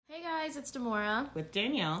guys, it's Demora. With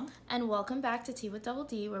Danielle. And welcome back to Tea with Double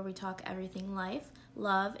D, where we talk everything life,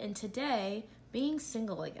 love, and today, being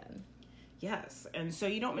single again. Yes, and so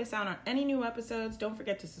you don't miss out on any new episodes, don't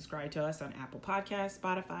forget to subscribe to us on Apple Podcasts,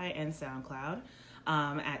 Spotify, and SoundCloud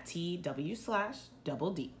at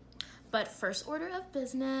TW/Double D. But first order of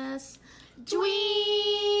business, drinks!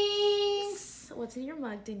 What's in your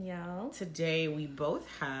mug, Danielle? Today we both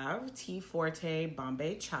have Tea Forte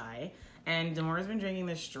Bombay Chai, and Demora's been drinking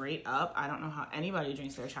this straight up. I don't know how anybody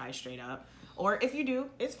drinks their chai straight up. Or if you do,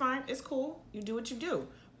 it's fine, it's cool, you do what you do.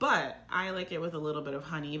 But I like it with a little bit of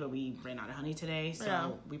honey, but we ran out of honey today,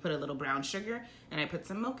 so we put a little brown sugar, and I put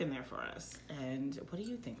some milk in there for us. And what do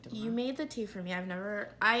you think, Demora? You made the tea for me.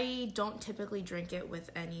 I don't typically drink it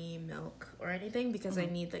with any milk or anything because I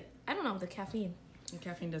need the caffeine. The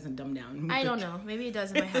caffeine doesn't dumb down. I don't know. Maybe it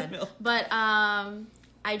does in my head. But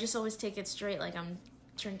I just always take it straight like I'm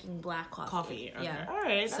drinking black coffee. Okay. Yeah. All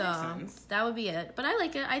right, that so makes sense. That would be it. But I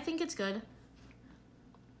like it. I think it's good.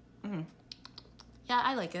 Mm-hmm. Yeah,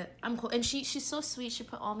 I like it. I'm cool. And she's so sweet. She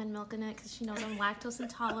put almond milk in it because she knows I'm lactose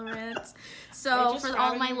intolerant. So for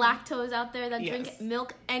all my lactose out there that drink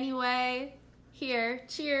milk anyway, here,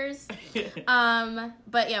 cheers.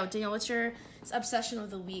 But yeah, Danielle, what's your obsession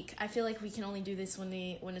of the week? I feel like we can only do this when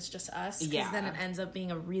it's just us. Because then it ends up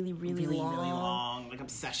being a really long like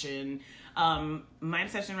obsession. My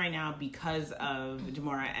obsession right now, because of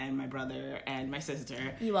Demora and my brother and my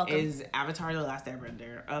sister, is Avatar: The Last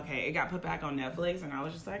Airbender. Okay, it got put back on Netflix, and I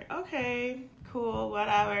was just like, okay, cool,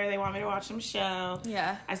 whatever. They want me to watch some show.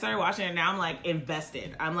 Yeah. I started watching it, and now I'm like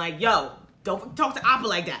invested. I'm like, yo, don't talk to Appa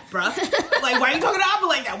like that, bruh. Like, why are you talking to Appa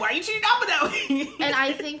like that? Why are you treating Appa that way? And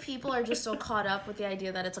I think people are just so caught up with the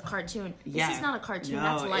idea that it's a cartoon. Yeah. This is not a cartoon.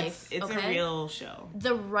 That's life. It's a real show.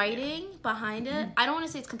 The writing behind it, I don't want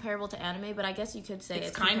to say it's comparable to anime, but I guess you could say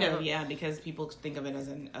it's kind of, because people think of it as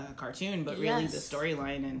a cartoon, but really the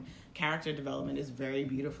storyline and character development is very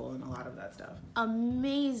beautiful in a lot of that stuff.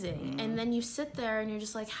 Amazing. And then you sit there and you're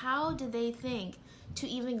just like, how did they think to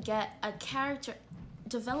even get a character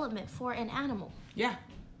development for an animal? Yeah,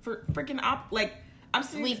 for freaking I'm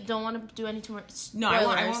serious. We don't want to do any too much spoilers. No,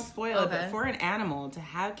 I won't spoil it, but for an animal to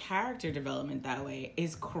have character development that way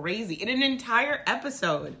is crazy. In an entire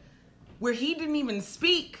episode where he didn't even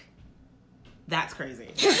speak, that's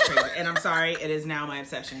crazy. That's crazy. And I'm sorry, it is now my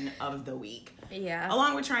obsession of the week. Yeah.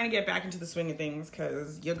 Along with trying to get back into the swing of things,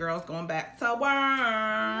 because your girl's going back to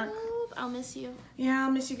work. I'll miss you. Yeah,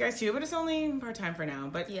 I'll miss you guys too, but it's only part-time for now,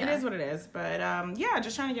 but it is what it is. But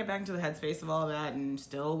just trying to get back into the headspace of all of that, and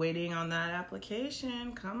still waiting on that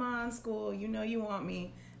application. Come on, school, you know you want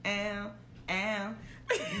me.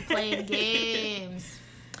 Playing games.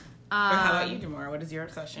 But how about you, Demora? What is your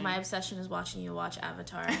obsession? My obsession is watching you watch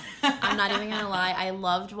Avatar. I'm not even gonna lie. I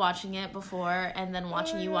loved watching it before, and then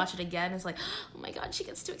watching you watch it again is like, oh my god, she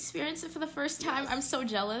gets to experience it for the first time. I'm so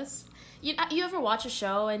jealous. You ever watch a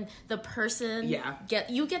show and the person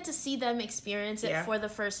you get to see them experience it for the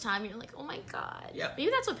first time? You're like, oh my god. Yep.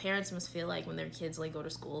 Maybe that's what parents must feel like when their kids like go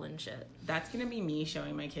to school and shit. That's gonna be me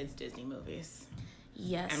showing my kids Disney movies.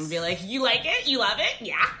 Yes. And be like, you like it? You love it?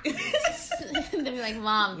 Yeah. They'll be like,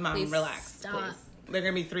 Mom, please relax. Stop. Please. They're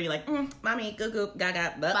gonna be 3 like, mommy, goo goo,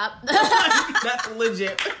 gaga, bop. That's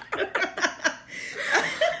legit.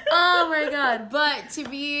 Oh my god. But to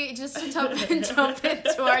jump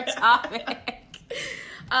into our topic.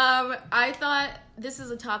 I thought this is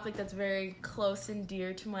a topic that's very close and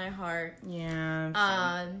dear to my heart.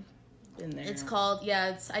 Yeah. Been there. It's called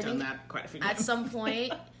I think that quite a few at times. some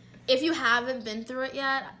point. If you haven't been through it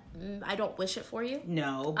yet, I don't wish it for you.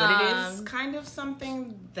 No, but it is kind of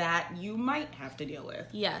something that you might have to deal with.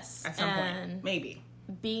 Yes. At some point. Maybe.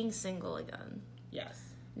 Being single again. Yes.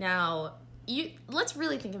 Now, let's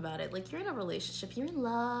really think about it. Like, you're in a relationship, you're in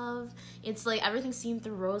love. It's like everything's seen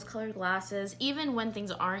through rose-colored glasses, even when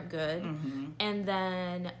things aren't good. Mm-hmm. And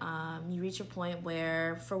then you reach a point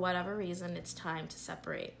where, for whatever reason, it's time to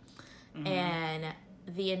separate. Mm-hmm. And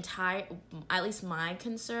at least my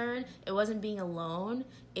concern, it wasn't being alone,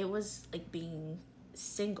 it was like being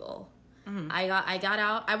single. Mm-hmm. I got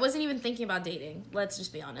out. I wasn't even thinking about dating, let's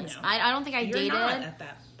just be honest. No. I don't think I dated at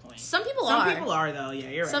that point. Some people are. Some people are though, yeah,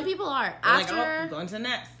 you're right. Some people are. After going to the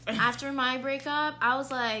next. After my breakup, I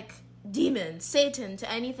was like, demon, Satan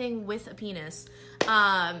to anything with a penis.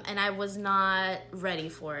 And I was not ready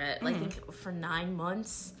for it. Like, I think for 9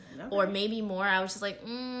 months or maybe more, I was just like,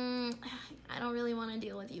 I don't really want to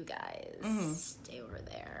deal with you guys. Mm-hmm. Stay over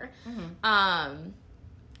there. Mm-hmm.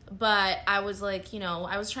 But I was like,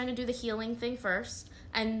 I was trying to do the healing thing first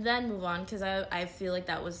and then move on because I feel like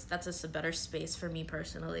that's just a better space for me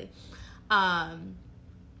personally.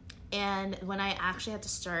 And when I actually had to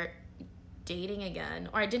start dating again,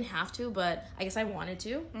 or I didn't have to, but I guess I wanted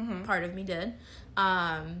to. Part of me did.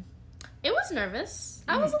 It was nervous.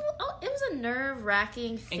 It was a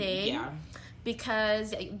nerve-wracking thing. Yeah.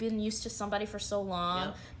 Because I've been used to somebody for so long.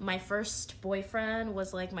 Yep. My first boyfriend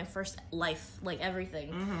was like my first life, like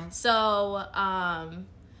everything. So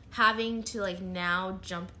having to like now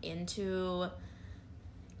jump into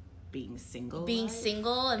being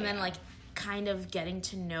single, and then like kind of getting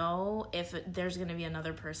to know if there's going to be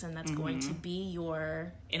another person that's going to be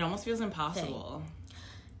your it almost feels impossible.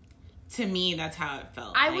 To me, that's how it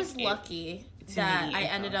felt. I was lucky that I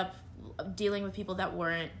ended up dealing with people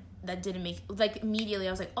that didn't make, like, immediately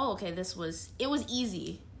I was like, oh, okay, it was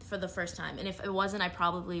easy for the first time. And if it wasn't, I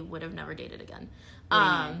probably would have never dated again.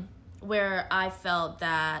 Where I felt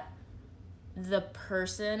that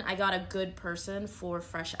I got a good person for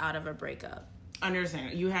fresh out of a breakup.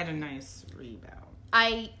 Understand. You had a nice rebound.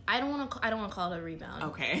 I don't want to call it a rebound.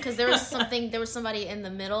 Okay. Because there was somebody in the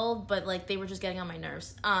middle, but like they were just getting on my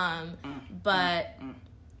nerves.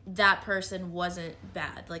 That person wasn't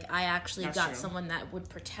bad. Like I actually got someone that would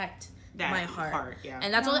protect my heart. Yeah.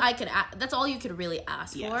 And that's all that's all you could really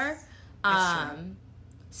ask for. That's true.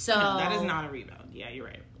 So no, that is not a rebound. Yeah, you're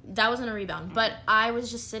right. That wasn't a rebound. But I was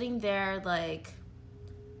just sitting there like,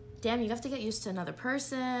 damn, you have to get used to another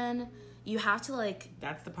person. You have to like...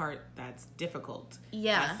 That's the part that's difficult.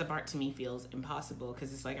 Yeah. That's the part to me feels impossible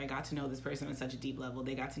because it's like I got to know this person on such a deep level.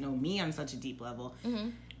 They got to know me on such a deep level.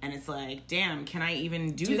 And it's like, damn, can I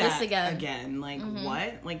even do that this again? Like,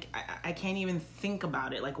 what? Like, I can't even think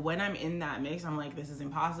about it. Like, when I'm in that mix, I'm like, this is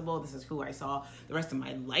impossible. This is who I saw the rest of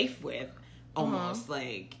my life with, almost.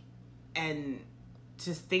 Like, and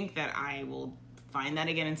to think that I will find that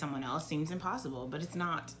again in someone else seems impossible, but it's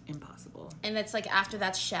not impossible. And it's like after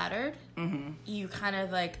that's shattered, you kind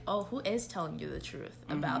of like, oh, who is telling you the truth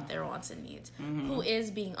about their wants and needs? Who is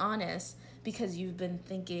being honest? Because you've been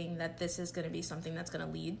thinking that this is going to be something that's going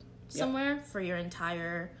to lead somewhere for your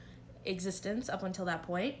entire existence up until that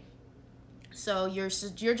point. So you're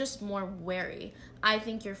just more wary. I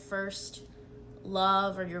think your first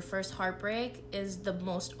love or your first heartbreak is the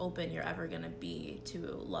most open you're ever going to be to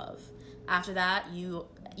love. After that, you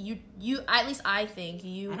at least I think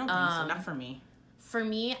you... I don't think so. Not for me. For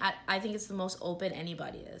me, I think it's the most open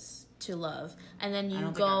anybody is to love. And then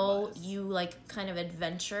you like kind of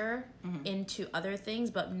adventure into other things,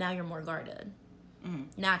 but now you're more guarded.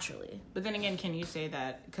 Naturally. But then again, can you say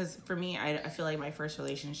that... Because for me, I feel like my first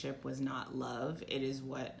relationship was not love. It is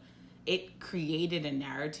what... It created a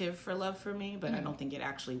narrative for love for me, but I don't think it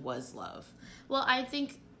actually was love. Well, I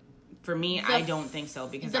think... For me, I don't think so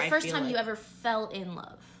because the first time you ever fell in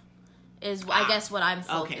love is, I guess, what I'm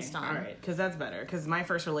focused on. All right, because that's better. Because my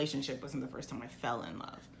first relationship wasn't the first time I fell in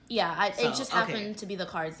love. Yeah, it just happened to be the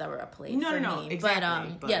cards that were played for me.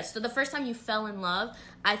 Exactly. But yes, so the first time you fell in love,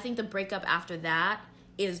 I think the breakup after that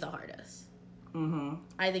is the hardest.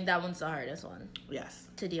 I think that one's the hardest one. Yes.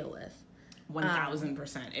 To deal with.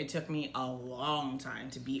 1000%. It took me a long time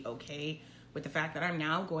to be okay with the fact that I'm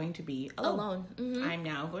now going to be alone. I'm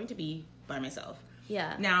now going to be by myself.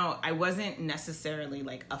 Yeah. Now, I wasn't necessarily,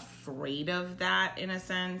 like, afraid of that in a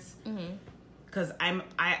sense. Because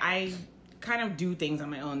I kind of do things on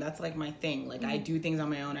my own. That's, like, my thing. Like, I do things on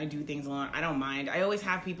my own. I do things alone. I don't mind. I always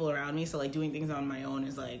have people around me, so, like, doing things on my own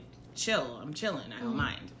is, like, chill. I'm chilling. I don't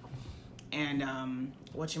mind. And,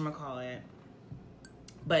 whatchamacallit.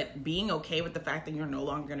 But being okay with the fact that you're no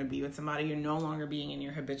longer going to be with somebody, you're no longer being in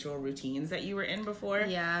your habitual routines that you were in before.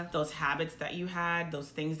 Yeah. Those habits that you had, those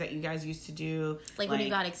things that you guys used to do. Like when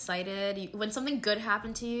you got excited, when something good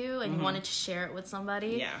happened to you and you wanted to share it with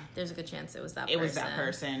somebody, there's a good chance it was that person. It was that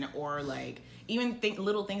person. Or like, even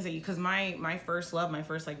little things that you, because my first love, my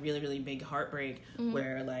first like really, really big heartbreak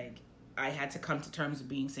where like, I had to come to terms with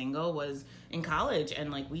being single was in college,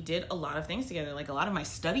 and like we did a lot of things together. Like a lot of my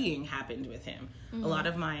studying happened with him. A lot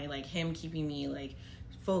of my like him keeping me like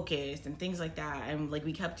focused and things like that, and like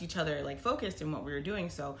we kept each other like focused in what we were doing.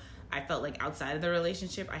 So I felt like outside of the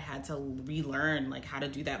relationship I had to relearn like how to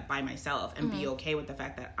do that by myself and be okay with the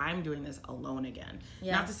fact that I'm doing this alone again.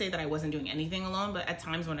 Not to say that I wasn't doing anything alone, but at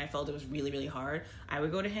times when I felt it was really, really hard, I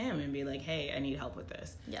would go to him and be like, hey, I need help with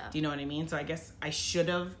this. Do you know what I mean? So I guess I should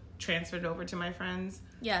have transferred over to my friends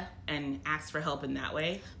and asked for help in that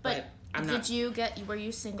way, but I'm not. Were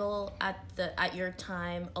you single at your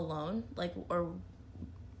time alone, like, or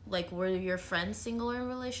like were your friends single or in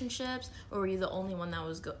relationships, or were you the only one that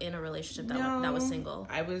was in a relationship that was single?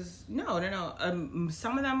 I was no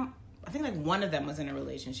some of them, I think like one of them was in a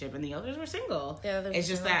relationship and the others were single. It's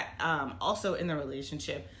just that also in the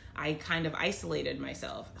relationship I kind of isolated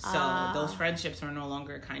myself. So those friendships were no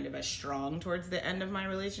longer kind of as strong towards the end of my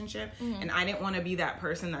relationship. And I didn't want to be that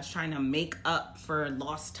person that's trying to make up for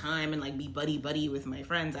lost time and like be buddy with my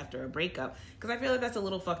friends after a breakup. Because I feel like that's a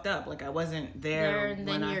little fucked up. Like I wasn't there. And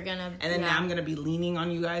then you're gonna... And then now I'm gonna be leaning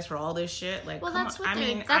on you guys for all this shit. Like, well, come that's on.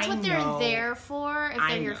 what they're there for if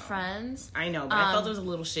they're your friends. I know, but I felt it was a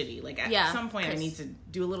little shitty. Like at some point I need to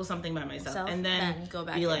do a little something by myself. And then go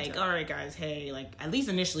back be like, all right guys, hey, like at least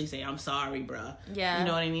initially say I'm sorry, bruh. Yeah. You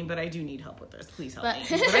know what I mean? But I do need help with this. Please help me.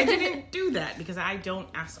 But I didn't do that because I don't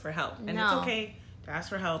ask for help. And it's okay to ask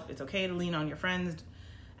for help. It's okay to lean on your friends.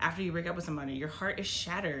 After you break up with somebody, your heart is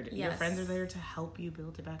shattered. Yes. Your friends are there to help you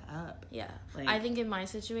build it back up. Yeah. Like, I think in my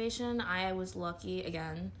situation, I was lucky,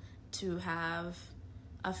 again, to have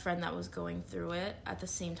a friend that was going through it at the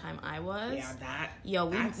same time I was. Yeah,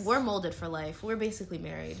 we're molded for life. We're basically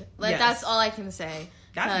married. Like, that's all I can say.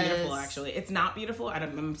 That's beautiful, actually. It's not beautiful.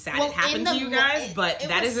 I'm sad it happened to you guys, but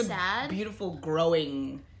that is a beautiful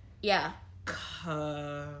growing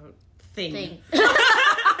thing.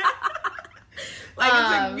 Like,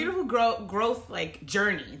 it's a beautiful growth, like,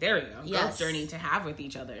 journey. There we go. Yes. Growth journey to have with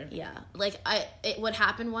each other. Yeah. Like, what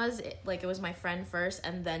happened was, it was my friend first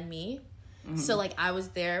and then me. Mm-hmm. So, like, I was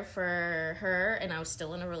there for her and I was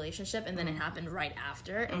still in a relationship and then it happened right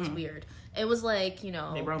after. It was weird. It was like, you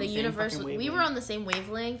know, the universe... We were on the same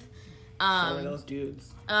wavelength. So were those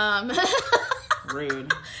dudes.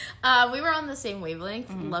 Rude. We were on the same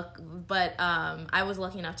wavelength. But I was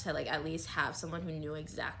lucky enough to, like, at least have someone who knew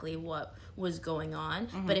exactly what was going on.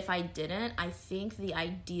 But if I didn't, I think the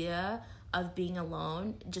idea of being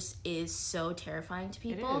alone just is so terrifying to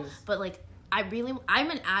people. But, like, I'm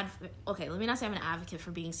an advocate. Okay, let me not say I'm an advocate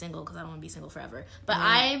for being single because I don't want to be single forever. But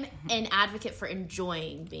I'm an advocate for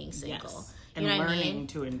enjoying being single. Yes. You know what I mean? Learning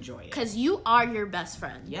to enjoy it. Because you are your best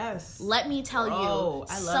friend. Yes. Let me tell you,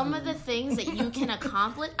 some of the things that you can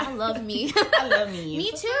accomplish. I love me. I love me.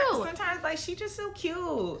 Me too. Sometimes, like, she's just so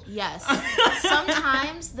cute. Yes.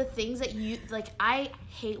 Sometimes the things that you, like, I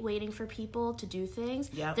hate waiting for people to do things.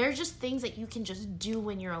 Yep. They're just things that you can just do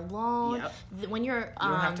when you're alone. Yep. When you're... you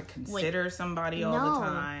don't have to consider somebody all the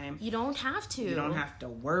time. You don't have to. You don't have to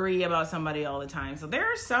worry about somebody all the time. So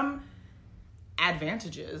there are some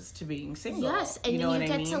advantages to being single. Yes, and then you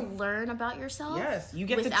get to learn about yourself. Yes, you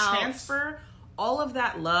get to transfer all of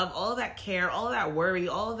that love, all of that care, all of that worry,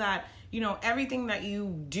 all of that, you know, everything that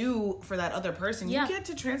you do for that other person. You get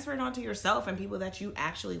to transfer it onto yourself and people that you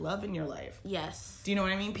actually love in your life. Yes. Do you know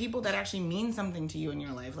what I mean? People that actually mean something to you in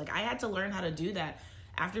your life. Like, I had to learn how to do that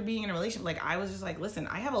after being in a relationship. Like, I was just like, listen,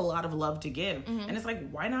 I have a lot of love to give. And it's like,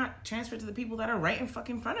 why not transfer to the people that are right in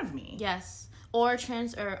fucking front of me? Yes. Or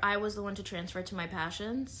I was the one to transfer to my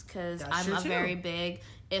passions because I'm very big.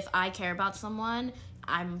 If I care about someone,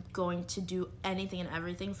 I'm going to do anything and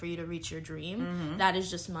everything for you to reach your dream. That is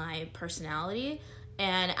just my personality.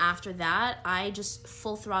 And after that, I just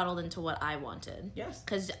full throttled into what I wanted. Yes.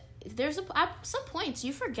 Because there's at some points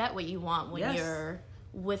you forget what you want when you're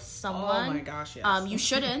with someone. Oh my gosh, yes. You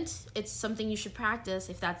shouldn't. It's something you should practice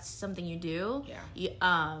if that's something you do.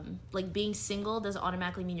 Yeah. Like, being single doesn't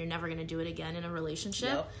automatically mean you're never going to do it again in a relationship.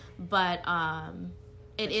 Yep. But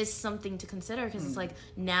it is something to consider because it's like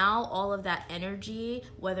now all of that energy,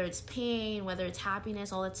 whether it's pain, whether it's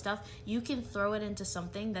happiness, all that stuff, you can throw it into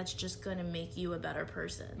something that's just going to make you a better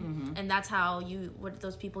person. And that's how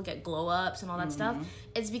those people get glow ups and all that stuff.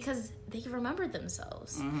 It's because they remembered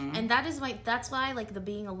themselves. And that's why, like, the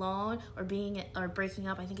being alone or breaking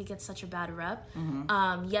up, I think it gets such a bad rep.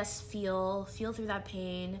 Yes, feel through that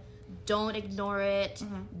pain. Don't ignore it.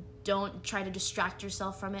 Don't try to distract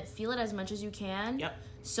yourself from it. Feel it as much as you can. Yep.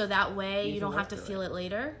 So that way you don't have to feel it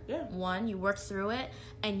later. Yeah. One, you work through it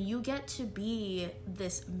and you get to be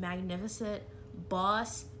this magnificent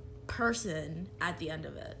boss person at the end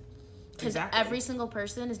of it. Because every single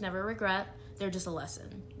person is never a regret. They're just a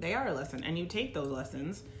lesson. They are a lesson. And you take those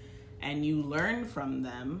lessons and you learn from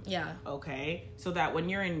them. Yeah. Okay? So that when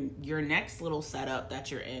you're in your next little setup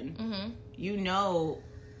that you're in, you know,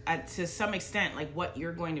 to some extent, like, what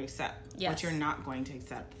you're going to accept, what you're not going to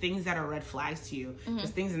accept, things that are red flags to you,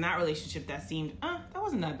 just things in that relationship that seemed, that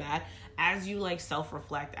wasn't that bad. As you, like,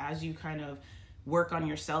 self-reflect, as you kind of work on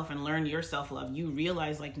yourself and learn your self-love, you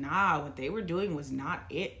realize, like, nah, what they were doing was not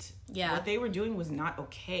it. Yeah. What they were doing was not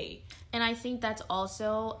okay. And I think that's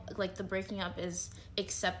also, like, the breaking up is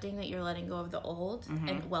accepting that you're letting go of the old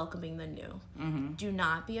and welcoming the new. Do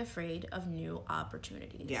not be afraid of new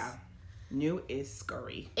opportunities. Yeah. New is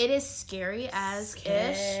scary. It is scary as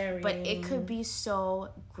ish, but it could be so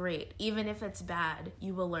great. Even if it's bad,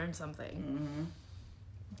 you will learn something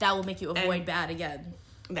that will make you avoid bad again.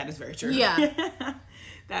 That is very true. Yeah.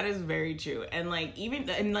 That is very true. And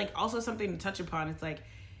like also something to touch upon, it's like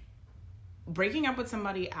breaking up with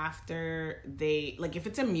somebody after they, like, if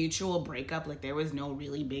it's a mutual breakup, like there was no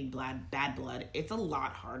really big bad blood, it's a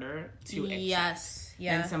lot harder to accept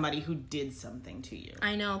than somebody who did something to you.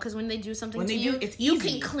 I know, because when they do something it's you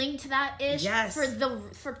easy. can cling to that ish for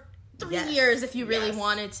 3 Yes. years if you really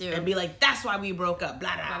wanted to. And be like, that's why we broke up,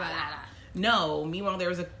 blah, blah, blah, Blah, blah. blah, blah. No, meanwhile, there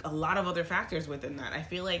was a lot of other factors within that. I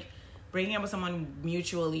feel like breaking up with someone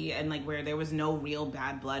mutually and like where there was no real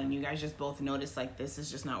bad blood and you guys just both noticed like this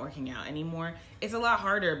is just not working out anymore, it's a lot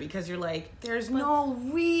harder because you're like, there's no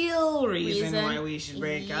real reason why we should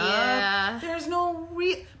break up. There's no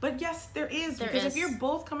but yes, there is. Because if you're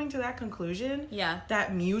both coming to that conclusion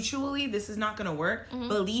that mutually this is not going to work,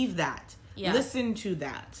 believe that. Listen to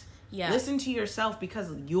that. Listen to yourself,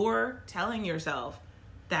 because you're telling yourself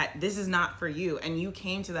that this is not for you and you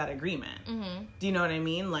came to that agreement. Do you know what I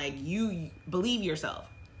mean? Like, you believe yourself.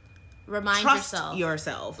 Trust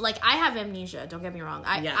yourself. Like, I have amnesia, don't get me wrong.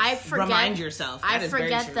 I forget. Remind yourself. I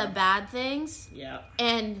forget the bad things. Yeah.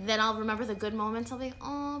 And then I'll remember the good moments. I'll be like,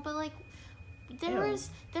 oh, but like,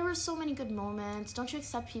 there were so many good moments. Don't you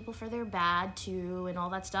accept people for their bad too and all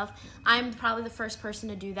that stuff? I'm probably the first person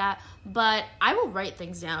to do that, but I will write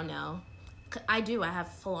things down now. I do. I have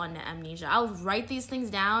full-on amnesia. I'll write these things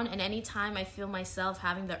down, and anytime I feel myself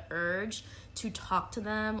having the urge to talk to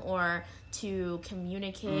them or to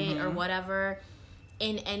communicate or whatever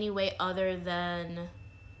in any way other than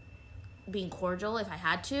being cordial, if I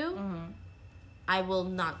had to, I will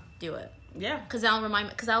not do it. Yeah. Because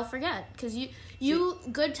I'll forget. Because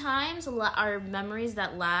good times are memories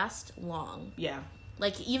that last long. Yeah.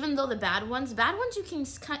 Like, even though the bad ones you can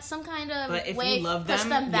some kind of way push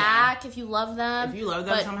them back if you love them. If you love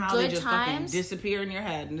them, somehow they just fucking disappear in your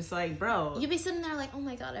head. And it's like, bro. You'll be sitting there like, oh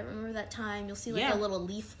my God, I remember that time. You'll see like a little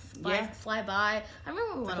leaf fly by. I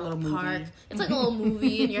remember when we went to the park. It's like a little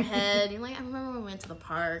movie in your head. You're like, I remember when we went to the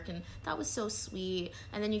park and that was so sweet.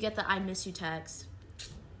 And then you get the I miss you text.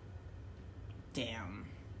 Damn.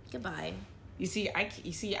 Goodbye. You see,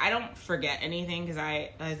 I don't forget anything because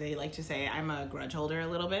as they like to say, I'm a grudge holder a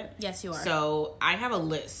little bit. Yes, you are. So I have a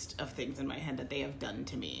list of things in my head that they have done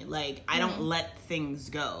to me. Like, I don't let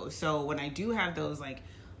things go. So when I do have those, like,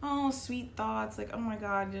 oh, sweet thoughts, like, oh my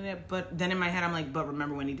God, didn't it? But then in my head, I'm like, but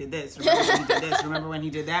remember when he did this? Remember when he did this? Remember when he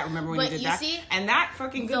did that? Remember when he did that? See, and that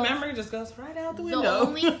fucking good memory just goes right out the window. The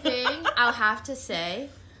only thing I'll have to say,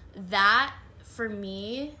 that for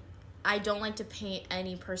me, I don't like to paint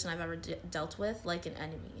any person I've ever dealt with like an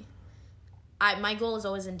enemy. My goal is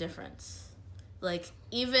always indifference. Like,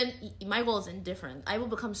 even my goal is indifferent. I will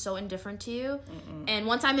become so indifferent to you. And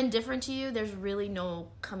once I'm indifferent to you, there's really no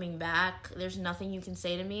coming back. There's nothing you can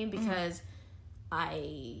say to me because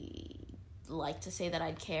I like to say that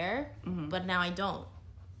I'd care, but now I don't.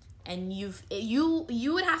 And you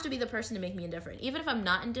would have to be the person to make me indifferent. Even if I'm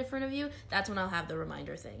not indifferent of you, that's when I'll have the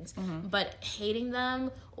reminder things. But hating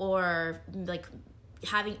them or like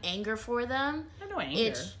having anger for them, I have no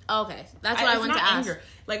anger. Okay, that's what I want to ask. Anger.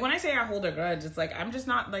 Like, when I say I hold a grudge, it's like I'm just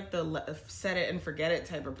not like the set it and forget it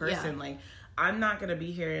type of person. Like, I'm not gonna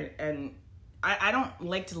be here, and I don't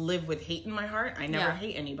like to live with hate in my heart. I never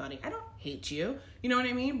hate anybody. I don't hate you. You know what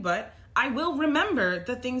I mean? But I will remember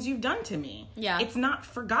the things you've done to me. Yeah. It's not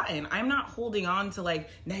forgotten. I'm not holding on to, like,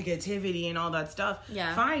 negativity and all that stuff.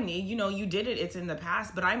 Yeah. Fine, you did it. It's in the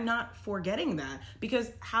past. But I'm not forgetting that.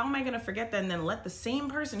 Because how am I going to forget that and then let the same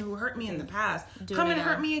person who hurt me in the past come and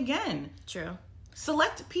hurt me again? True.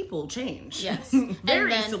 Select people change. Yes.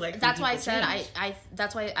 Very select. That's why I said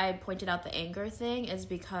that's why I pointed out the anger thing, is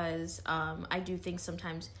because I do think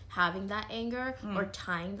sometimes having that anger or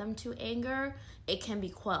tying them to anger, it can be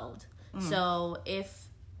quelled. So if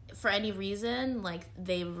for any reason, like,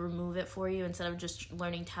 they remove it for you instead of just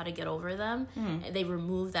learning how to get over them, they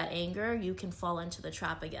remove that anger, you can fall into the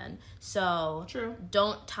trap again. So true.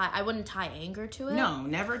 I wouldn't tie anger to it. No,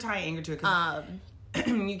 never tie anger to it.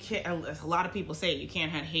 You can't. A lot of people say you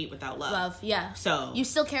can't have hate without love. Love, yeah. So you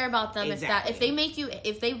still care about them. If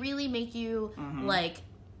they really make you like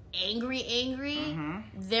angry,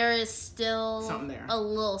 there is still something there. A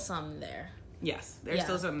little something there. Yes, there's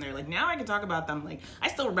still something there. Like, now I can talk about them. Like, I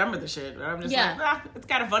still remember the shit. But I'm just like, it's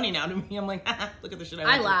kind of funny now to me. I'm like, look at the shit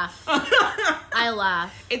I laugh. I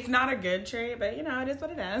laugh. It's not a good trait, but, it is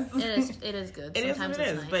what it is. It is good. It Sometimes is what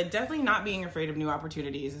it is. Nice. But definitely not being afraid of new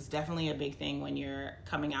opportunities is definitely a big thing when you're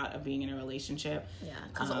coming out of being in a relationship. Yeah,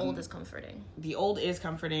 because the old is comforting. The old is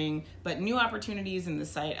comforting, but new opportunities in the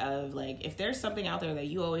sight of, like, if there's something out there that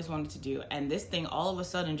you always wanted to do, and this thing all of a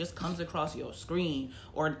sudden just comes across your screen,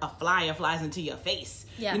 or a flyer flies into into your face.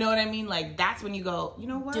 Yeah. You know what I mean? Like, that's when you go, you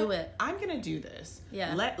know what? Do it. I'm going to do this.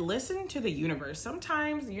 Yeah. Listen to the universe.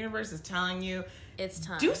 Sometimes the universe is telling you, it's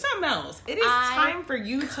time. do something else. It is time for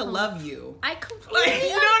you to love you. I completely you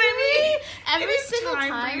know what I mean? Every it is single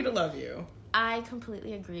time for you to love you. I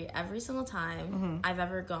completely agree. Every single time I've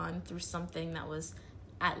ever gone through something that was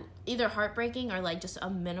at either heartbreaking or like just a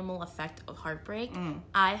minimal effect of heartbreak,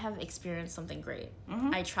 I have experienced something great.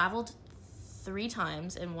 I traveled 3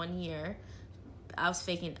 times in 1 year. I was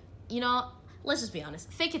faking, let's just be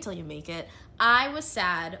honest. Fake it till you make it. I was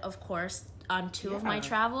sad, of course, on 2 of my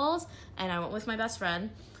travels, and I went with my best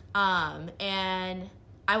friend. And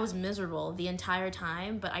I was miserable the entire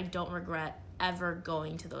time, but I don't regret ever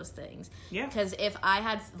going to those things. Yeah. Because if I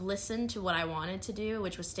had listened to what I wanted to do,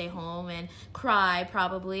 which was stay home and cry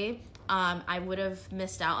probably, I would have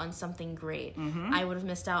missed out on something great. I would have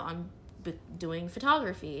missed out on doing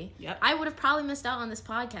photography. Yep. I would have probably missed out on this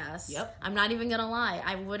podcast. Yep. I'm not even gonna lie.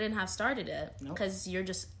 I wouldn't have started it because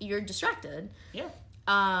you're distracted. Yeah.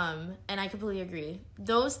 And I completely agree.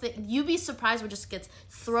 Those you'd be surprised what just gets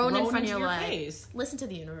thrown in front of your face. Listen to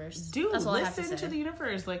the universe. Dude, that's all listen I have to say. to the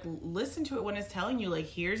universe. Like, listen to it when it's telling you, like,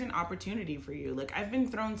 here's an opportunity for you. Like, I've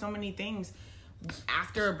been thrown so many things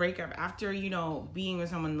after a breakup, after, being with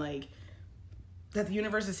someone, like, that the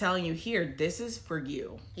universe is telling you, here, this is for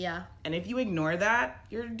you. Yeah. And if you ignore that,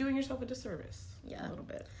 you're doing yourself a disservice. Yeah. A little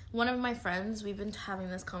bit. One of my friends, we've been having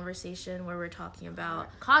this conversation where we're talking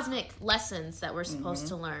about cosmic lessons that we're supposed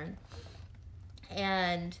to learn.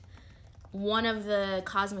 And one of the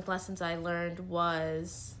cosmic lessons I learned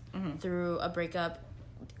was through a breakup,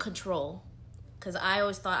 control. Because I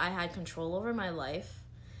always thought I had control over my life.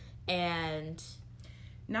 And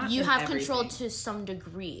you have control to some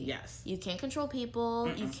degree. Yes. You can't control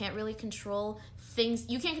people. You can't really control things.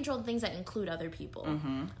 You can't control things that include other people.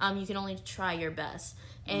 You can only try your best.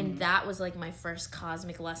 And that was like my first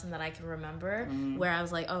cosmic lesson that I can remember, where I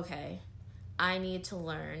was like, okay, I need to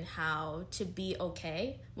learn how to be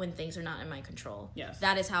okay when things are not in my control. Yes.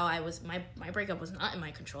 That is how I was. My breakup was not in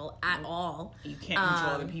my control at all. You can't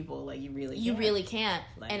control other people. Like, you really can't. You really can't.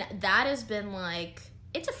 Like, and that has been like,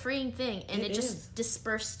 it's a freeing thing, and it just is.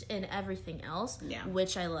 dispersed in everything else, Yeah.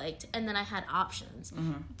 which I liked. And then I had options.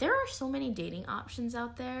 There are so many dating options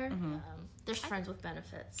out there. There's friends with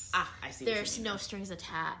benefits. I see. There's no strings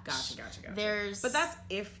attached. Gotcha. But that's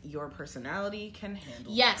if your personality can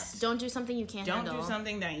handle Yes, that. don't do something you can't handle. Don't do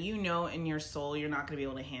something that you know in your soul you're not going to be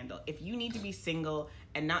able to handle. If you need to be single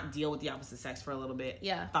and not deal with the opposite sex for a little bit,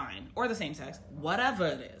 fine. Or the same sex, whatever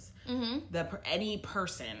it is. Any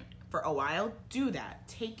person for a while, do that.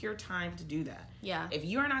 Take your time to do that. Yeah. If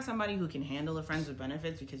you are not somebody who can handle the friends with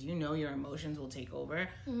benefits because you know your emotions will take over,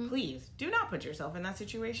 please do not put yourself in that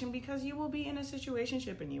situation, because you will be in a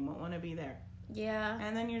situationship and you won't want to be there. Yeah.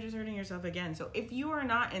 And then you're just hurting yourself again. So if you are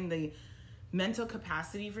not in the mental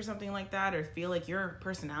capacity for something like that, or feel like your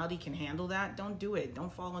personality can handle that, don't do it.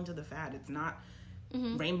 Don't fall into the fad. It's not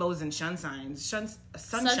rainbows and sunshine.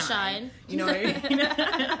 You know what I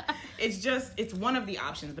mean? It's one of the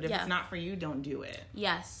options, but if it's not for you, don't do it.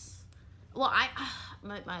 Yes. Well,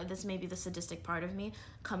 this may be the sadistic part of me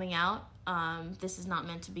coming out. This is not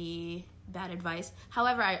meant to be bad advice.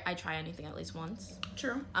 However, I try anything at least once.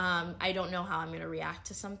 True. I don't know how I'm going to react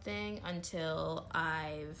to something until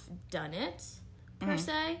I've done it, per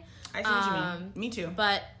se. I see what you mean. Me too.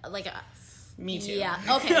 But, like... Me too. Yeah.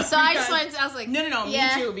 Okay. So I was like, no.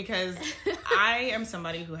 Yeah. Me too, because I am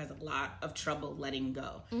somebody who has a lot of trouble letting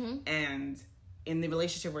go. And in the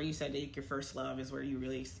relationship where you said like, your first love is where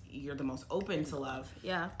you're the most open to love.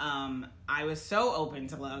 Yeah. I was so open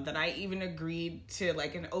to love that I even agreed to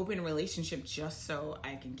like an open relationship just so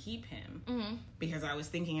I can keep him. Because I was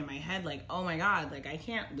thinking in my head like, oh my God, like I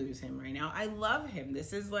can't lose him right now. I love him.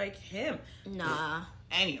 This is like him. Nah.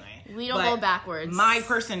 Anyway, we don't go backwards. My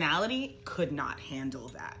personality could not handle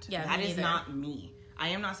that. Yeah, that is not me. I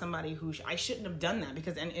am not somebody who I shouldn't have done that,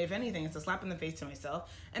 because, and if anything, it's a slap in the face to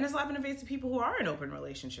myself and a slap in the face to people who are in open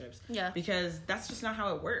relationships. Yeah, because that's just not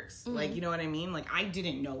how it works. Like, you know what I mean? Like, I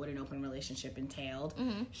didn't know what an open relationship entailed.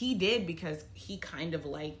 He did, because he kind of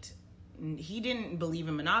he didn't believe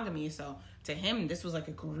in monogamy, so to him this was like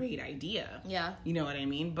a great idea. Yeah, you know what I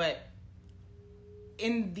mean? But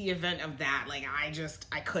in the event of that, like,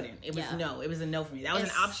 I couldn't. It was it was a no for me. That was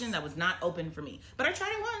an option that was not open for me. But I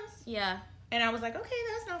tried it once. Yeah. And I was like, okay,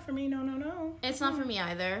 that's not for me. No. It's not for me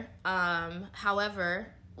either. However,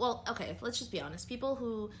 well, okay, let's just be honest. People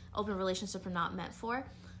who open relationships are not meant for,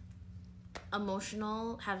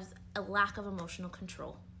 have a lack of emotional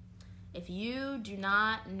control. If you do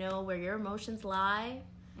not know where your emotions lie,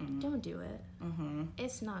 don't do it.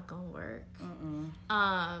 It's not gonna work.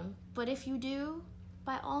 But if you do,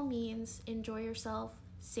 by all means, enjoy yourself.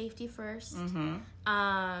 Safety first.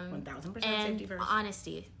 1000% safety first.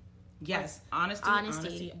 Honesty. Yes,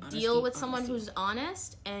 honesty. Deal with someone who's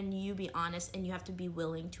honest, and you be honest, and you have to be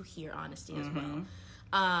willing to hear honesty as well.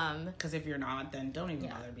 Because if you're not, then don't even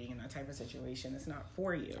bother being in that type of situation. It's not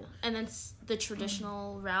for you. And then the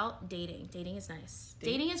traditional route, dating. Dating is nice.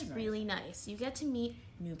 Dating is really nice. You get to meet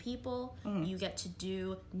new people. You get to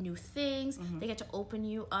do new things. They get to open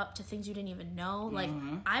you up to things you didn't even know. Like,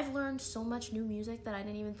 I've learned so much new music that I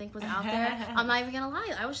didn't even think was out there. I'm not even gonna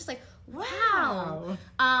lie. I was just like, wow.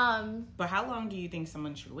 But how long do you think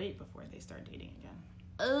someone should wait before they start dating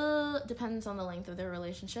again? Depends on the length of their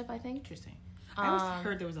relationship, I think. Interesting. I always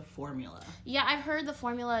heard there was a formula. Yeah, I've heard the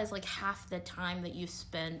formula is like half the time that you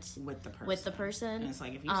spent with the person. And it's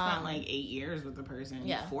like, if you spent like 8 years with the person,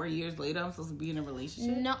 4 years later, I'm supposed to be in a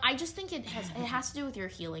relationship? No, I just think it has to do with your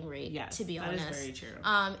healing rate, to be honest. That is very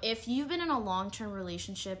true. If you've been in a long-term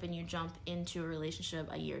relationship and you jump into a relationship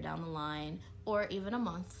a year down the line, or even a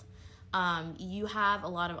month, you have a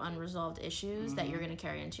lot of unresolved issues that you're going to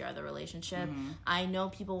carry into your other relationship. I know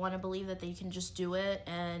people want to believe that they can just do it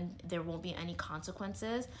and there won't be any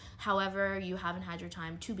consequences. However, you haven't had your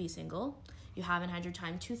time to be single. You haven't had your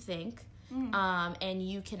time to think. And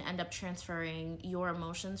you can end up transferring your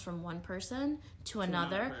emotions from one person to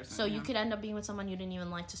another. So you could end up being with someone you didn't even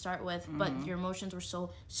like to start with, but your emotions were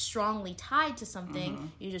so strongly tied to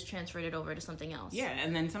something, you just transferred it over to something else. Yeah,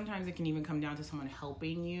 and then sometimes it can even come down to someone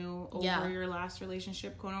helping you over your last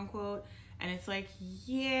relationship, quote unquote. And it's like,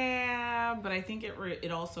 but I think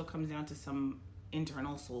it also comes down to some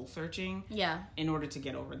internal soul searching. Yeah. In order to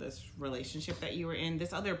get over this relationship that you were in.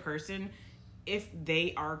 This other person, if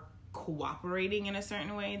they are cooperating in a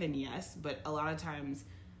certain way, then yes, but not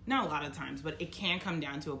a lot of times, but it can come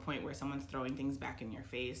down to a point where someone's throwing things back in your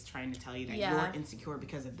face, trying to tell you that you're insecure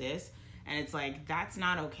because of this, and it's like, that's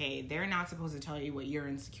not okay. They're not supposed to tell you what you're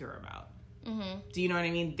insecure about. Do you know what I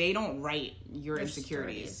mean? They don't write your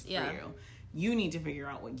insecurities for you. You need to figure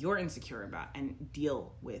out what you're insecure about and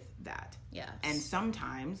deal with that. Yeah. And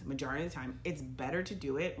sometimes, majority of the time, it's better to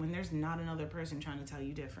do it when there's not another person trying to tell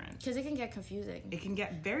you different. Because it can get confusing. It can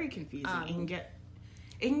get very confusing. It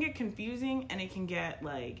can get confusing, and it can get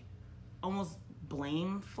like almost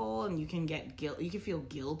blameful, and you can get guilt. You can feel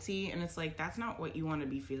guilty, and it's like, that's not what you want to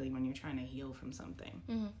be feeling when you're trying to heal from something.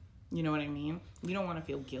 You know what I mean? You don't want to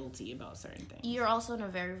feel guilty about certain things. You're also in a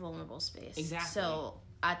very vulnerable space. Exactly. So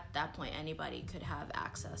at that point, anybody could have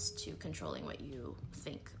access to controlling what you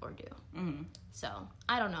think or do. So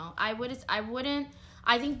I don't know. I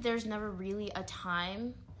think there's never really a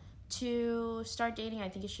time to start dating. I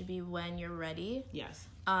think it should be when you're ready. Yes.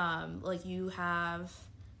 Like, you have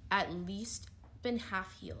at least been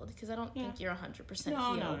half healed, because I don't think you're 100%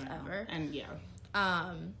 healed ever.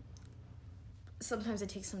 And sometimes it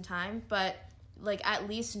takes some time, but like, at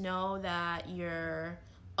least know that you're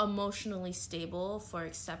emotionally stable for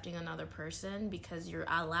accepting another person, because you're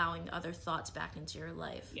allowing other thoughts back into your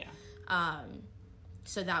life.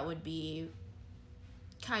 So that would be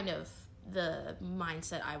kind of the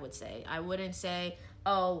mindset I would say. I wouldn't say,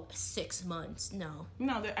 6 months. No,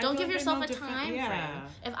 don't give yourself a time frame.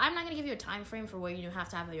 If I'm not going to give you a time frame for where you have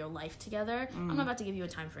to have your life together, I'm not about to give you a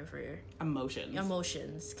time frame for your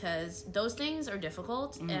emotions, because those things are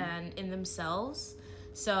difficult and in themselves.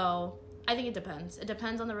 So I think it depends. It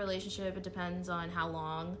depends on the relationship. It depends on how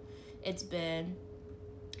long it's been.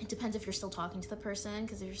 It depends if you're still talking to the person,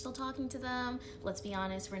 because if you're still talking to them, let's be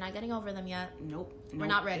honest, we're not getting over them yet. Nope. We're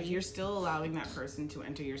not ready. If you're still allowing that person to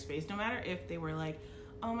enter your space, no matter if they were like,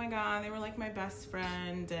 oh my God, they were like my best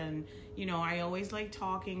friend, and, you know, I always like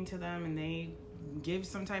talking to them, and they give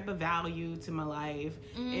some type of value to my life.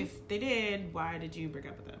 If they did, why did you break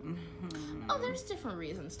up with them? There's different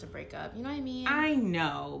reasons to break up. You know what I mean? I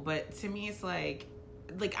know, but to me, it's like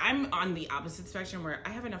I'm on the opposite spectrum where I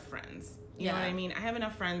have enough friends. You know what I mean? I have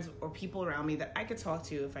enough friends or people around me that I could talk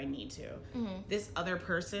to if I need to. This other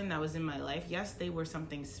person that was in my life, yes, they were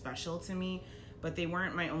something special to me, but they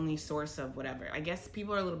weren't my only source of whatever. I guess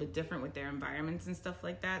people are a little bit different with their environments and stuff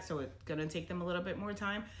like that, so it's going to take them a little bit more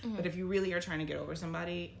time. But if you really are trying to get over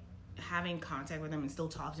somebody, having contact with them and still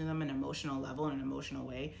talking to them in an emotional level, in an emotional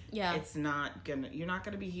way, it's not going to, you're not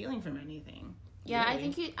going to be healing from anything. Yeah,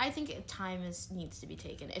 really. I think time needs to be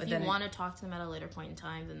taken. If you want to talk to them at a later point in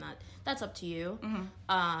time, then that's up to you.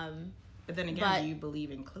 But then again, do you believe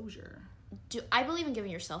in closure? I believe in giving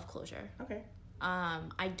yourself closure. Okay.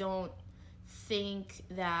 I don't think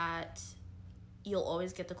that you'll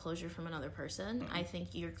always get the closure from another person. I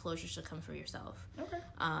think your closure should come from yourself. Okay.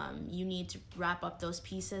 You need to wrap up those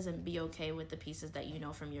pieces and be okay with the pieces that you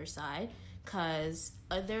know from your side, because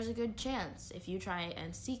there's a good chance if you try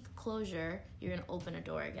and seek closure, you're gonna open a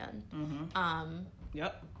door again.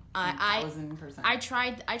 Yep. 1,000%. I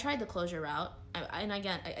tried the closure route, and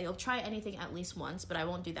again, I'll try anything at least once, but I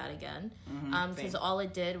won't do that again, because all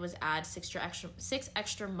it did was add 6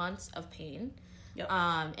 extra months of pain. Yep.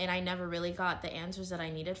 And I never really got the answers that I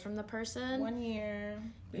needed from the person. 1 year.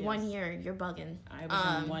 Yes. 1 year. You're bugging. I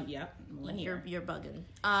was in 1. Yep. 1 year. You're bugging.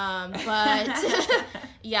 But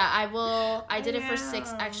yeah, I did it for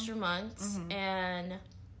 6 extra months, and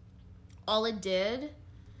all it did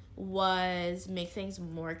was make things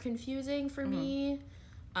more confusing for me.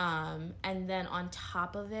 And then on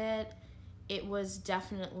top of it, it was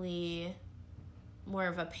definitely more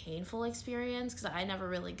of a painful experience because I never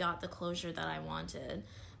really got the closure that I wanted.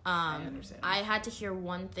 I understand. I had to hear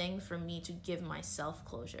one thing for me to give myself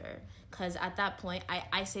closure, because at that point,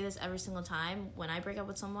 I say this every single time, when I break up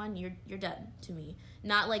with someone, you're dead to me.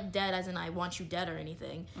 Not like dead as in I want you dead or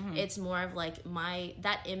anything. It's more of like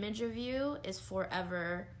that image of you is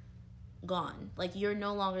forever gone. Like, you're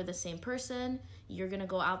no longer the same person. You're gonna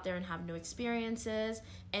go out there and have new experiences,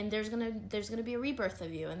 and there's gonna be a rebirth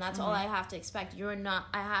of you, and that's all I have to expect. I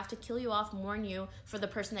have to kill you off, mourn you for the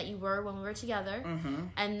person that you were when we were together,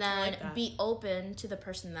 and then be open to the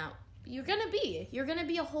person that you're gonna be. You're gonna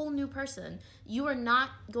be a whole new person. You are not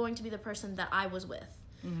going to be the person that I was with.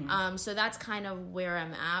 So that's kind of where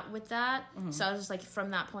I'm at with that. So I was just like,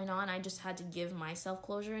 from that point on, I just had to give myself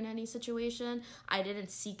closure in any situation. I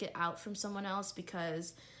didn't seek it out from someone else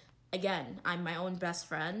because, again, I'm my own best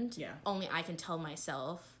friend. Yeah. Only I can tell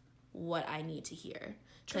myself what I need to hear.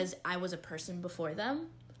 Because I was a person before them.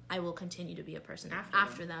 I will continue to be a person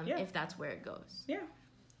after them if that's where it goes. Yeah.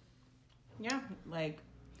 Yeah. Like,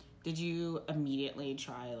 did you immediately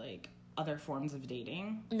try, like, other forms of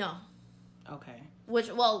dating? No. Okay.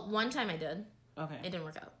 One time I did. Okay. It didn't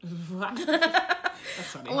work out. That's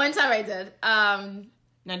funny. One time I did.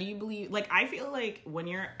 Now, do you believe, like, I feel like when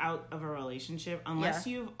you're out of a relationship, unless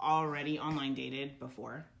you've already online dated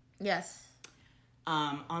before. Yes.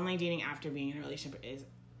 Online dating after being in a relationship is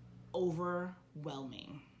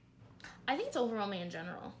overwhelming. I think it's overwhelming in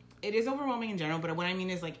general. It is overwhelming in general, but what I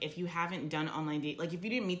mean is, like, if you haven't done online date, like, if you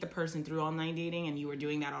didn't meet the person through online dating and you were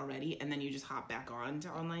doing that already, and then you just hop back on to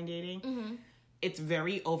online dating, it's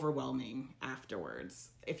very overwhelming afterwards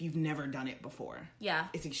if you've never done it before. Yeah.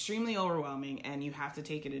 It's extremely overwhelming, and you have to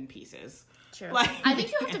take it in pieces. True. Like, I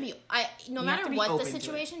think you have to be, no matter what the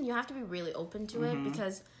situation, you have to be really open to it,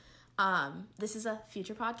 because this is a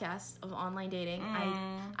future podcast of online dating.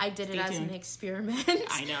 I did it as an experiment.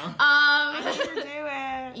 I know. I made her do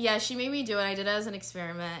it. Yeah, she made me do it. I did it as an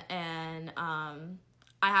experiment, and I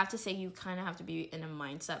have to say, you kind of have to be in a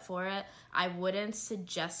mindset for it. I wouldn't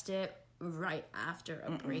suggest it right after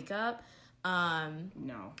a breakup.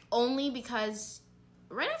 No. Only because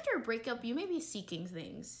right after a breakup, you may be seeking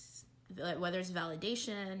things. Whether it's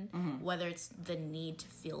validation, whether it's the need to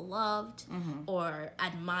feel loved or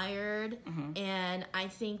admired. And I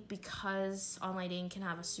think because online dating can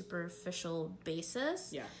have a superficial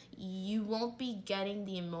basis, you won't be getting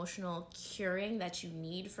the emotional curing that you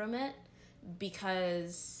need from it,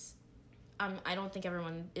 because I don't think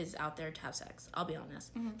everyone is out there to have sex. I'll be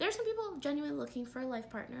honest. There's some people genuinely looking for a life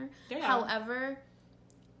partner. However,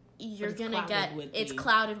 you're gonna get it's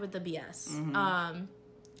clouded with the BS.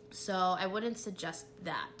 So I wouldn't suggest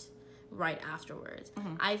that right afterwards.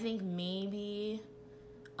 I think maybe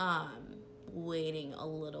waiting a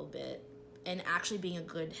little bit and actually being a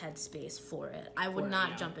good headspace for it. I would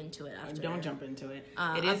not jump into it after. Don't jump into it.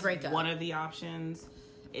 It is one of the options.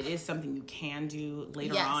 It is something you can do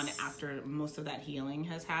later on after most of that healing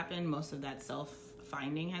has happened, most of that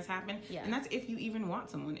self-finding has happened. Yeah. And that's if you even want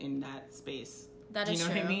someone in that space. That Do you is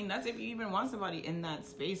know true. what I mean? That's if you even want somebody in that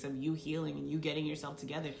space of you healing and you getting yourself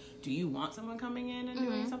together. Do you want someone coming in and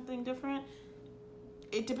doing something different?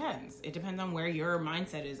 It depends. It depends on where your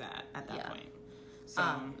mindset is at that point. So,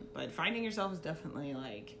 but finding yourself is definitely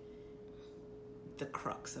like the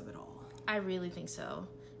crux of it all. I really think so.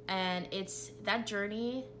 And that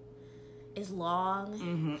journey is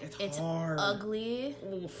long. It's hard. Ugly.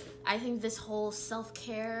 Oof. I think this whole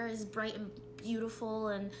self-care is bright and beautiful,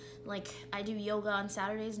 and like I do yoga on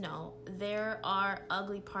Saturdays. No, there are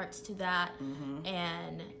ugly parts to that,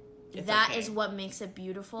 and that is what makes it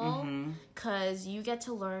beautiful, because you get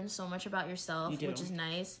to learn so much about yourself, which is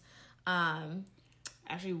nice.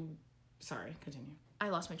 Actually, sorry, continue. I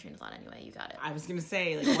lost my train of thought anyway. You got it. I was gonna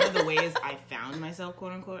say, like, one of the ways I found myself,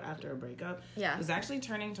 quote unquote, after a breakup, was actually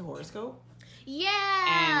turning to horoscope.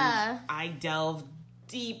 Yeah. And I delved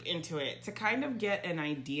deep into it to kind of get an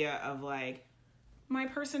idea of like my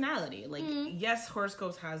personality. Like, yes,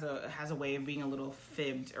 horoscopes has a way of being a little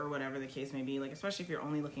fibbed or whatever the case may be. Like, especially if you're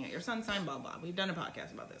only looking at your sun sign, blah blah. We've done a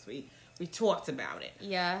podcast about this. We talked about it.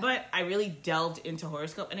 Yeah. But I really delved into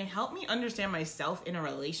horoscope, and it helped me understand myself in a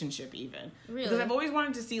relationship even. Really? Because I've always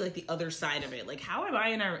wanted to see like the other side of it. Like, how am I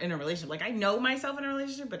in a relationship? Like, I know myself in a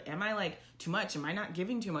relationship, but am I like too much? Am I not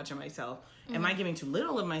giving too much of myself? Am I giving too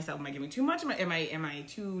little of myself? Am I giving too much? Am I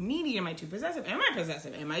too needy? Am I too possessive? Am I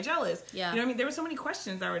possessive? Am I jealous? Yeah. You know what I mean? There were so many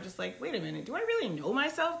questions that were just like, wait a minute, do I really know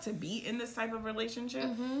myself to be in this type of relationship?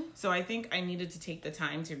 So I think I needed to take the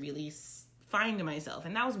time to really find myself.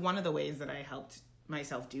 And that was one of the ways that I helped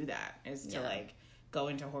myself do that, is to like go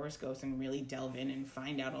into horoscopes and really delve in and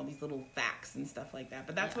find out all these little facts and stuff like that.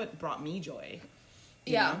 But that's what brought me joy.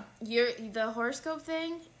 You know? The horoscope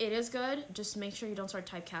thing, it is good. Just make sure you don't start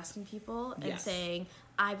typecasting people and saying,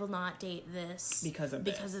 I will not date this because of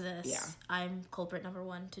this. Yeah. I'm culprit number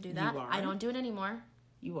one to do that. You are. I don't do it anymore.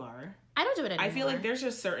 You are. I don't do it anymore. I feel like there's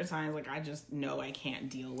just certain signs like I just know I can't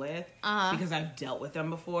deal with because I've dealt with them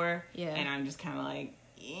before. Yeah. And I'm just kind of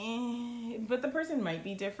like, but the person might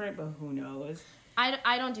be different, but who knows?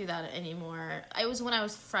 I don't do that anymore. It was when I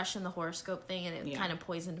was fresh in the horoscope thing, and it kind of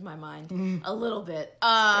poisoned my mind a little bit.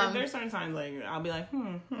 There's certain times like I'll be like,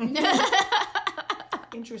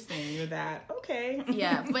 interesting, you're that. Okay.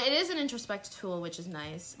 Yeah, but it is an introspective tool, which is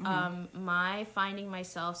nice. My finding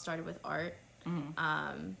myself started with art.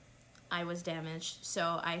 I was damaged,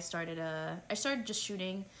 so I started just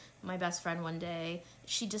shooting my best friend one day.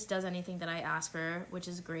 She just does anything that I ask her, which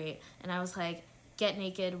is great. And I was like, get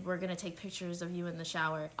naked, we're gonna take pictures of you in the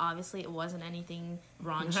shower. Obviously it wasn't anything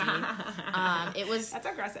raunchy. It was, that's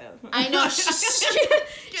aggressive. I know.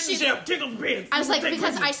 Take off the pants. I was like,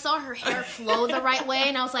 because I saw her hair flow the right way,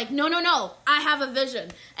 and I was like, no, I have a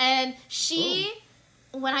vision. And she,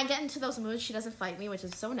 when I get into those moods, she doesn't fight me, which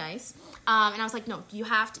is so nice. And I was like, no, you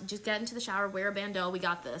have to just get into the shower, wear a bandeau, we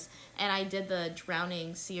got this. And I did the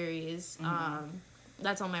drowning series.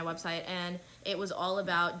 That's on my website, and it was all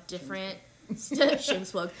about different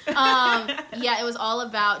Shameless plug. It was all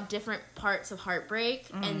about different parts of heartbreak,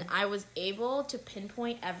 and I was able to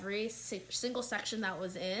pinpoint every single section that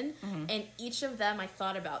was in, and each of them I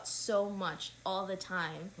thought about so much all the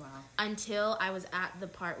time. Wow. Until I was at the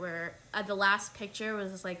part where the last picture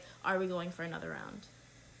was just like, are we going for another round?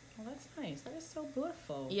 Oh, that's nice. That is so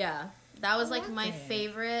beautiful. Yeah. That was like my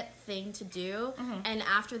favorite thing to do. And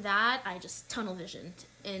after that, I just tunnel visioned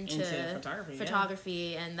into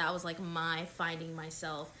photography. And that was like my finding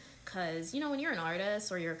myself. Because, when you're an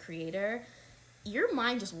artist or you're a creator, your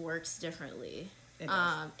mind just works differently.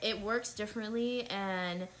 It works differently,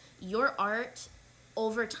 and your art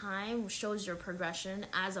over time shows your progression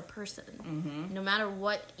as a person. No matter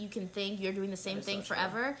what you can think, you're doing the same thing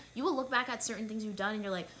forever. You will look back at certain things you've done and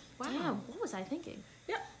you're like, damn, what was I thinking?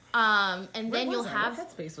 Yeah. And then you'll have what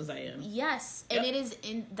headspace was I in? Yes, and it is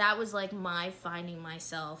that was like my finding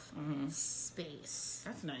myself space.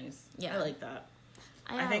 That's nice. Yeah, I like that.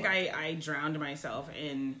 I think I drowned myself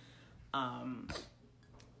in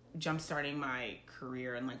jump starting my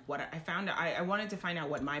career, and like what I found out. I wanted to find out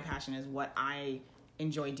what my passion is, what I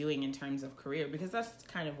enjoy doing in terms of career, because that's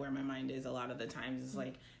kind of where my mind is a lot of the times, is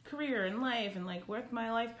like career and life, and like what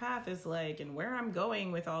my life path is like, and where I'm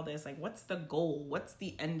going with all this, like what's the goal, what's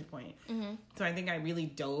the end point. So I think I really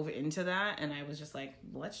dove into that, and I was just like,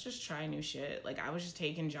 let's just try new shit. Like I was just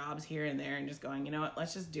taking jobs here and there and just going, you know what,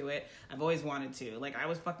 let's just do it. I've always wanted to. Like I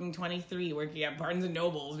was fucking 23 working at Barnes and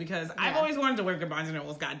Nobles because I've always wanted to work at Barnes and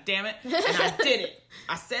Nobles, god damn it, and I did it.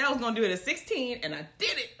 I said I was gonna do it at 16 and I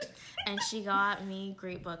did it. And she got me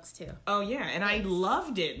great books too. Oh yeah, and I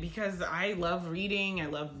loved it because I love reading. I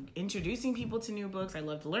love introducing people to new books. I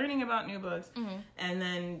loved learning about new books. And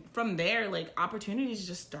then from there, like opportunities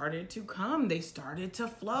just started to come. They started to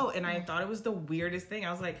flow, and I thought it was the weirdest thing.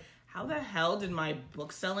 I was like, how the hell did my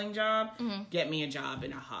book selling job get me a job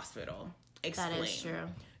in a hospital? Explain. That is true.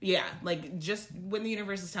 Yeah, like just when the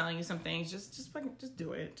universe is telling you some things, just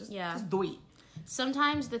do it. Just do it.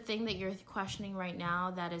 Sometimes the thing that you're questioning right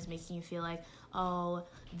now that is making you feel like, oh,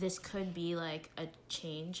 this could be like a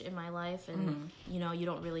change in my life, and you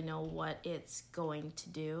don't really know what it's going to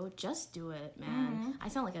do, just do it, man. I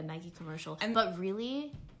sound like a Nike commercial, but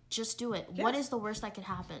really, just do it. What is the worst that could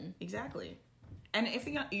happen? Exactly. And if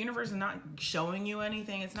the universe is not showing you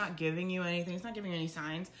anything, it's not giving you anything, it's not giving you any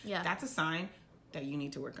signs, that's a sign that you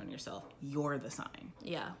need to work on yourself. You're the sign.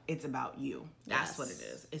 Yeah. It's about you. That's what it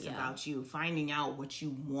is. It's about you finding out what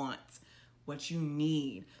you want, what you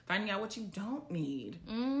need, finding out what you don't need.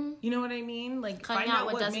 You know what I mean? Like, Cutting find out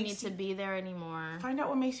what doesn't need makes to be there anymore. Find out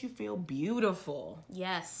what makes you feel beautiful.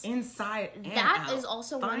 Yes. Inside and That out. is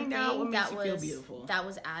also Find one out thing what that makes you feel beautiful. that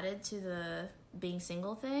was added to the being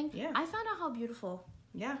single thing. Yeah. I found out how beautiful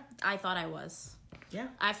Yeah. I thought I was. Yeah.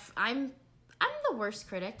 I'm the worst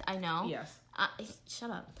critic, I know. Yes.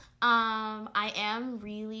 Shut up. I am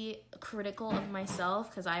really critical of myself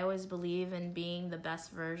because I always believe in being the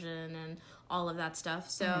best version and all of that stuff.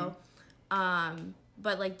 So,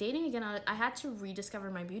 but like dating again, I had to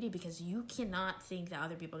rediscover my beauty because you cannot think that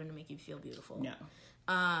other people are going to make you feel beautiful. No.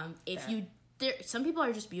 Some people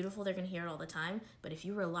are just beautiful, they're going to hear it all the time. But if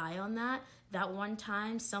you rely on that one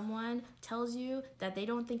time someone tells you that they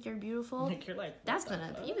don't think you're beautiful, Like, you're like, that's going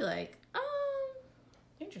to, you'd be like,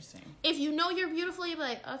 interesting. if you know you're beautiful, you'll be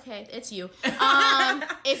like, okay, it's you.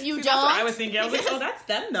 If you don't, That's what I was thinking. I was like, oh, that's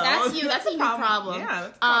them though. that's you. That's a you problem. Yeah,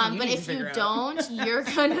 that's a problem but need if to you figure out. don't, you're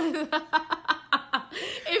gonna.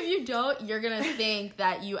 If you don't, you're gonna think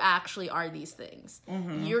that you actually are these things.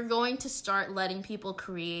 You're going to start letting people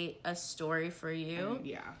create a story for you.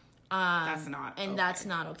 Yeah. That's not and okay. that's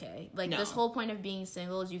not okay. Like, No. this whole point of being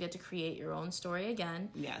single is you get to create your own story again.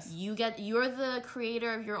 Yes. You're the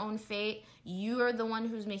creator of your own fate. You're the one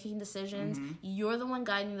who's making decisions. You're the one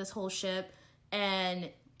guiding this whole ship, and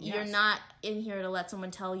you're not in here to let someone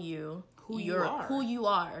tell you who you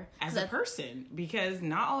are as a person, because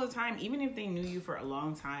not all the time, even if they knew you for a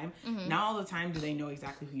long time, not all the time do they know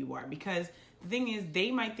exactly who you are, because the thing is,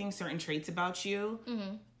 they might think certain traits about you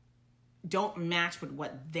don't match with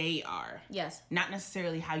what they are. Yes. Not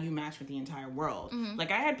necessarily how you match with the entire world.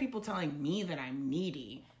 Like, I had people telling me that I'm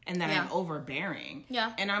needy and that I'm overbearing.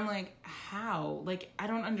 Yeah. And I'm like, how? Like, I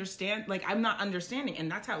don't understand. Like, I'm not understanding.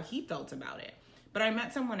 And that's how he felt about it. But I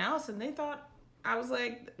met someone else and they thought I was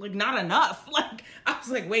like not enough. Like, I was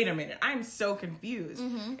like, wait a minute. I'm so confused.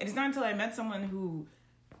 And it's not until I met someone who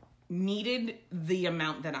needed the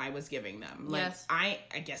amount that I was giving them. Like, Yes. I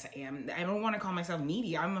guess I am. I don't want to call myself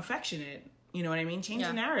needy. I'm affectionate. You know what I mean? Change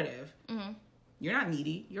the narrative. You're not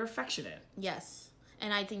needy. You're affectionate. Yes.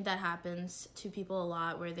 And I think that happens to people a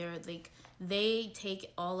lot, where they're like, they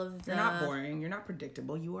take all of the... You're not boring. You're not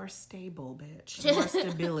predictable. You are stable, bitch. You are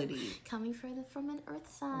stability. Coming from an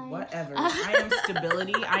earth sign. Whatever. I am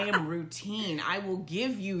stability. I am routine. I will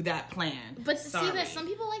give you that plan. But Sorry. see, that some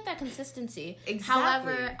people like that consistency. Exactly.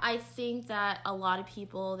 However, I think that a lot of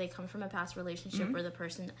people, they come from a past relationship where the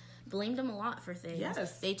person blamed them a lot for things.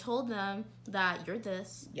 Yes. They told them that you're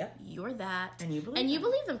this, Yep. you're that. And you believe And you them.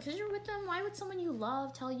 believe them because you're with them. Why would someone you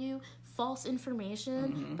love tell you false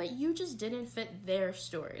information? But you just didn't fit their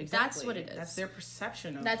story. Exactly. That's what it is. That's their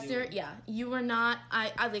perception of That's you. their, yeah. You were not,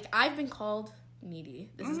 I've been called needy.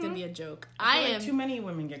 This is gonna be a joke. I feel like too many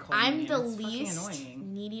women get called I'm needy, the and it's fucking least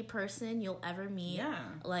annoying. needy person you'll ever meet. Yeah.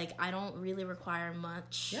 Like, I don't really require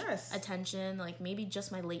much attention. Like, maybe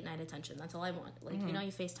just my late night attention. That's all I want. Like, you know,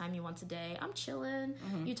 you FaceTime me once a day. I'm chilling.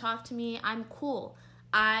 You talk to me. I'm cool.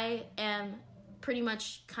 I am pretty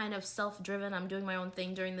much kind of self-driven. I'm doing my own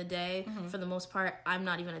thing during the day. For the most part, I'm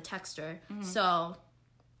not even a texter. So...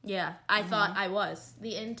 yeah, I thought I was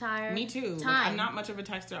the entire Me too. time. Like, I'm not much of a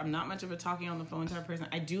texter. I'm not much of a talking on the phone type of person.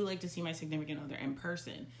 I do like to see my significant other in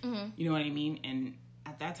person. You know what I mean? And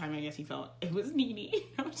at that time, I guess he felt it was needy.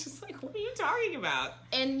 I was just like, what are you talking about?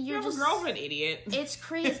 And You you're have just a girlfriend, idiot. It's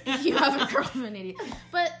crazy. You have a girlfriend, idiot.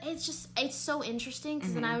 But it's so interesting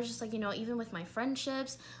because then I was just like, you know, even with my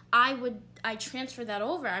friendships, I transfer that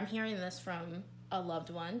over. I'm hearing this from a loved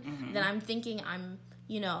one. Then I'm thinking I'm,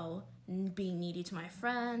 you know, being needy to my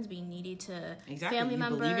friends, being needy to family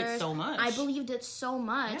members. Believe it so much. I believed it so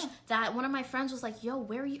much that one of my friends was like, yo,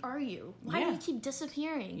 where are you? Why do you keep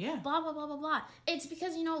disappearing? Yeah. Blah, blah, blah, blah, blah. It's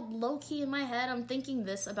because, you know, low-key in my head, I'm thinking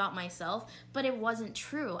this about myself, but it wasn't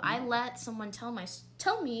true. I let someone tell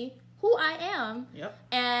me who I am,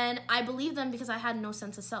 and I believed them because I had no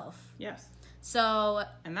sense of self. Yes. So...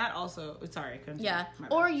 and that also... sorry, I couldn't... yeah.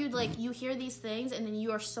 Or you'd, like, you hear these things, and then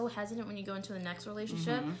you are so hesitant when you go into the next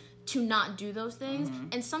relationship to not do those things.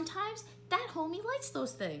 And sometimes that homie likes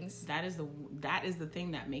those things. That is the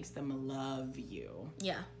thing that makes them love you.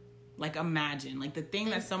 Yeah. Like, imagine. Like, the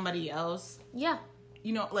thing that somebody else... yeah.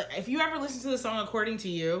 You know, like, if you ever listen to the song According to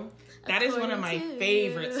You, that is one of my According to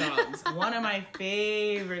favorite songs. One of my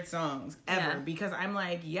favorite songs ever. Yeah. Because I'm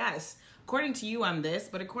like, yes, according to you, I'm this.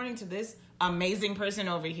 But according to this amazing person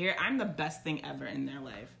over here, I'm the best thing ever in their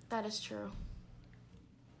life. That is true.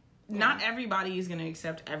 Not everybody is going to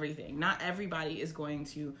accept everything. Not everybody is going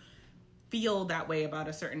to feel that way about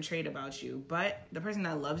a certain trait about you. But the person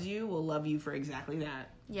that loves you will love you for exactly that.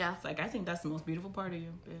 Yeah. It's like, I think that's the most beautiful part of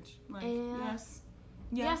you, bitch. Like, Yeah. yes.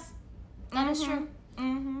 Yes. That is true.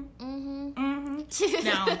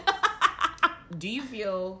 Now, do you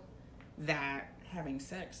feel that having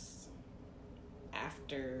sex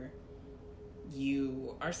after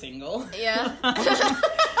you are single, Yeah.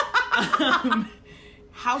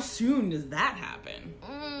 how soon does that happen?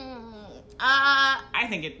 I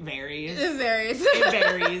think it varies. It varies. It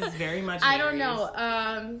varies very much. I don't know.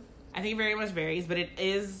 I think it very much varies, but it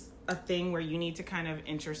is a thing where you need to kind of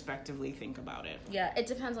introspectively think about it. Yeah, it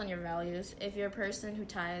depends on your values. If you're a person who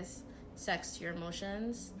ties sex to your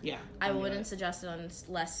emotions, Yeah, I wouldn't suggest it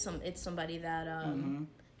unless it's somebody that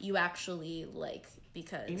you actually like,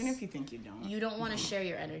 because even if you think you don't want to share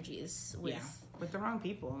your energies with the wrong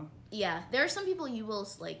people. Yeah, there are some people you will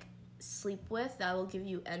like sleep with that will give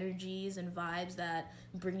you energies and vibes that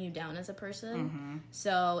bring you down as a person.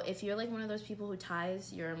 So if you're like one of those people who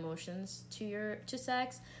ties your emotions to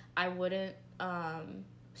sex, I wouldn't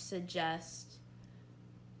suggest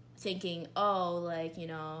thinking, oh, like, you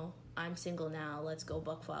know, I'm single now, let's go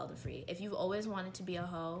buck wild and free. If you've always wanted to be a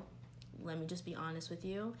hoe, let me just be honest with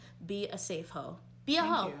you, be a safe hoe. Be a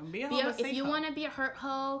hoe. If you want to be a hurt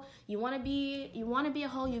hoe, you want to be a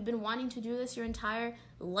hoe, you've been wanting to do this your entire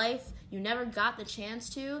life, you never got the chance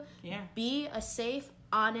to. Yeah. Be a safe,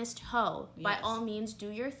 honest hoe. Yes. By all means,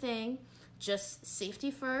 do your thing. Just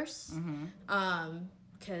safety first.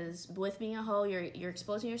 Because with being a hoe, you're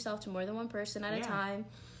exposing yourself to more than one person at a time.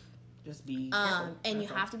 Just be careful. And you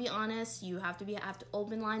have to be honest. You have to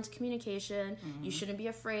open lines of communication. You shouldn't be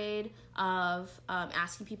afraid of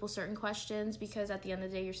asking people certain questions, because at the end of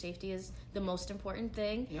the day, your safety is the most important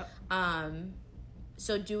thing. Yep.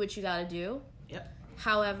 So do what you gotta do. Yep.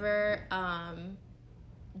 However,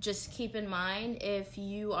 just keep in mind, if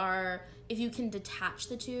you can detach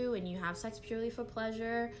the two and you have sex purely for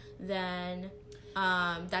pleasure, then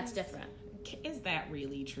that's different. Is that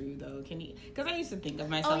really true though? Because I used to think of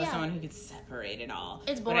myself as someone who could separate it all.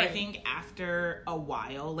 It's boring. But I think after a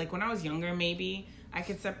while, like when I was younger, maybe I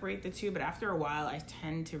could separate the two, but after a while, I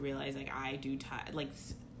tend to realize like I do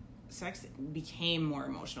sex became more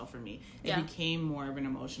emotional for me. It became more of an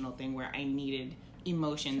emotional thing where I needed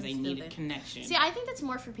emotions, I needed connection. See, I think that's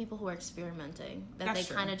more for people who are experimenting, that that's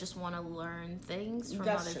they kind of just want to learn things from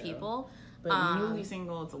that's other true. people. But newly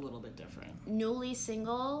single, it's a little bit different. Newly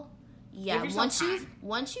single, yeah. Once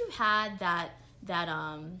you've had that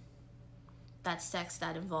sex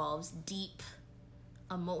that involves deep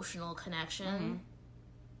emotional connection,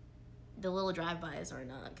 the little drive-bys are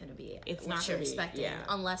not going to be what you're expecting,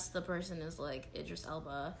 unless the person is like Idris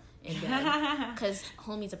Elba in bed, because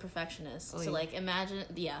homie's a perfectionist. Oy. So like imagine,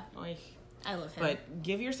 Oy. I love him. But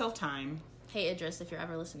give yourself time. Hey Idris, if you're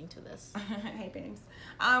ever listening to this. Hey babes.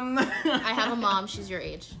 I have a mom, she's your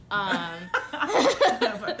age.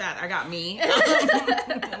 Fuck that, I got me.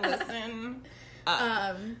 Listen.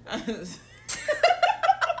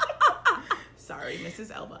 Sorry,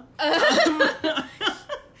 Mrs. Elba.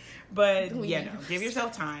 But give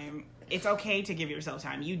yourself time. It's okay to give yourself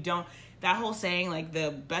time. You don't, that whole saying like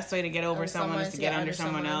the best way to get over someone is to get under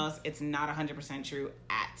someone else, it's not 100% true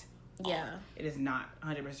at all. It is not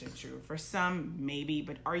 100% true. For some, maybe,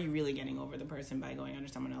 but are you really getting over the person by going under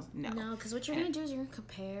someone else? No, because what you're gonna do is you're gonna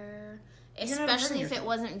compare, especially if it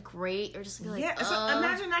wasn't great. You're just gonna be like, so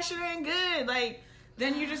imagine that shit ain't good. Like,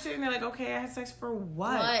 then you're just sitting there like, okay, I had sex for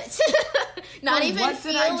what? Not for even what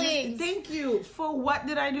feelings. Thank you. For what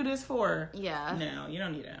did I do this for? Yeah. No, you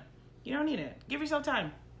don't need it. You don't need it. Give yourself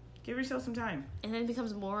time. Give yourself some time. And then it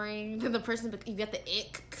becomes boring. Then the person, you get the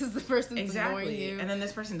ick because the person's ignoring you. And then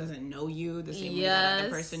this person doesn't know you the same way that the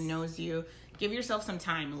person knows you. Give yourself some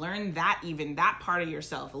time. Learn that part of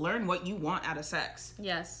yourself. Learn what you want out of sex.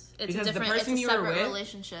 Yes. It's a separate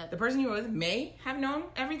relationship. The person you were with may have known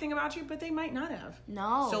everything about you, but they might not have.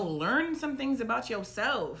 No. So learn some things about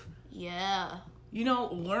yourself. Yeah. You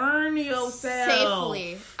know, learn yourself.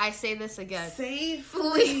 Safely. I say this again.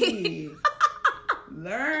 Safely.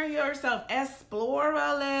 Learn yourself. Explore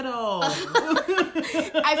a little.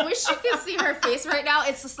 I wish you could see her face right now.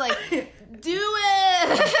 It's just like, do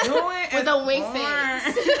it. Do it. With a wink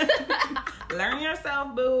face. Learn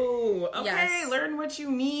yourself, boo. Okay, yes. Learn what you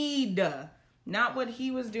need. Not what he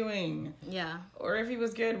was doing. Yeah. Or if he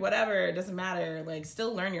was good, whatever. It doesn't matter. Like,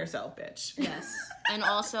 still learn yourself, bitch. Yes. And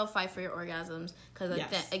also fight for your orgasms. Because,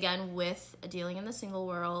 again, with dealing in the single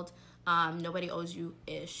world, nobody owes you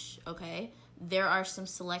ish, okay? There are some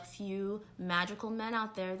select few magical men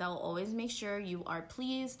out there that will always make sure you are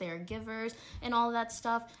pleased, they're givers, and all that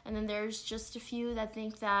stuff. And then there's just a few that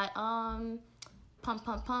think that, pump,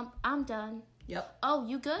 pump, pump, I'm done. Yep. Oh,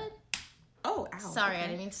 you good? Oh, ow. Sorry, okay. I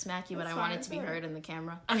didn't mean to smack you, but I wanted to be heard in the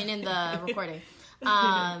camera. I mean, in the recording.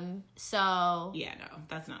 So yeah, no,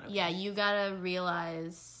 that's not okay. Yeah, you gotta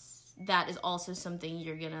realize that is also something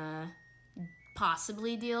you're gonna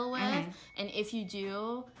possibly deal with. And if you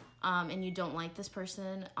do, and you don't like this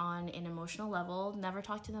person on an emotional level, never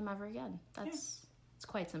talk to them ever again. It's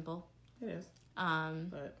quite simple. It is.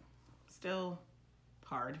 But still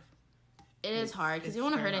hard. It's hard because you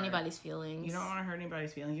don't want to hurt anybody's feelings. You don't want to hurt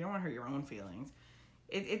anybody's feelings. You don't want to hurt your own feelings.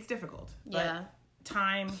 It's difficult. Yeah. But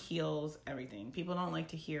time heals everything. People don't like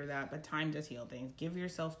to hear that, but time does heal things. Give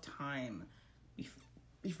yourself time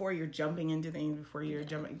before you're jumping into things. Before you're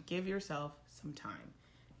jumping, give yourself some time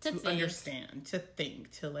to understand, to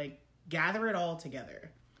think, to like gather it all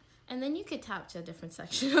together. And then you could tap to a different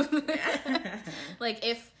section of it. Like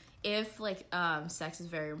if sex is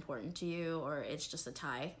very important to you, or it's just a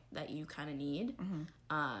tie that you kind of need,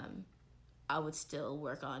 I would still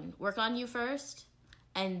work on you first,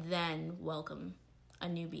 and then welcome a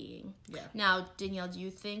new being. Yeah. Now, Danielle, do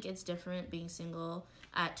you think it's different being single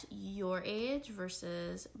at your age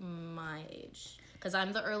versus my age? Because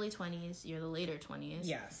I'm the early 20s, you're the later 20s.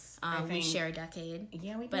 Yes. We share a decade.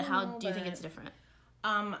 Yeah, we do. But how do you think it's different?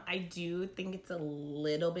 I do think it's a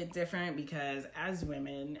little bit different because as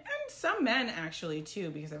women, and some men actually too,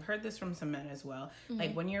 because I've heard this from some men as well,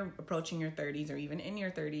 like when you're approaching your 30s or even in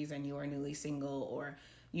your 30s and you are newly single, or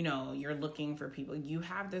you know, you're looking for people, you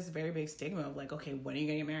have this very big stigma of like, okay, when are you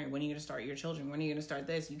gonna get married? When are you gonna start your children? When are you gonna start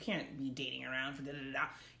this? You can't be dating around for da-da-da-da.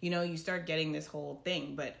 You know, you start getting this whole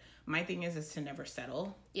thing. But my thing is to never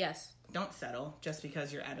settle. Yes. Don't settle just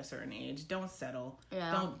because you're at a certain age. Don't settle.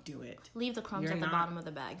 Yeah. Don't do it. Leave the crumbs at the bottom of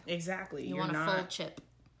the bag. Exactly. You want a full chip.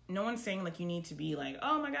 No one's saying like you need to be like,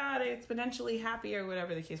 oh my God, exponentially happy or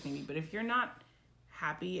whatever the case may be. But if you're not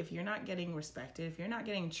happy, if you're not getting respected, if you're not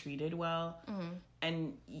getting treated well,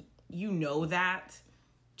 and you know that,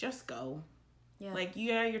 just go. Yeah. Like,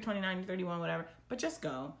 yeah, you're 29, you're 31, whatever, but just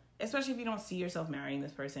go. Especially if you don't see yourself marrying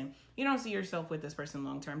this person. You don't see yourself with this person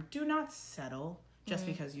long term. Do not settle just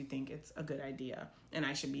because you think it's a good idea and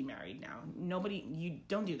I should be married now. You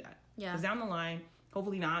don't do that. Yeah. Because down the line,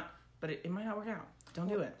 hopefully not, but it might not work out. Don't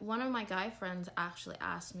do it. One of my guy friends actually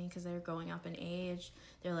asked me, because they're going up in age,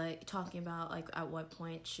 they're like talking about like at what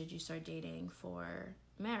point should you start dating for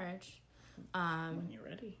marriage. When you're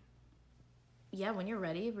ready. Yeah, when you're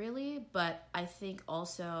ready, really. But I think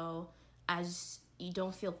also as you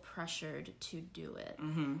don't feel pressured to do it.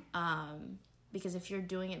 Because if you're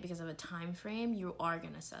doing it because of a time frame, you are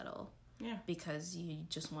going to settle. Yeah. Because you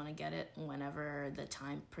just want to get it whenever the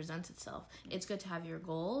time presents itself. It's good to have your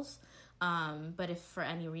goals. But if for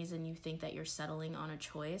any reason you think that you're settling on a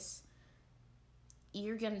choice,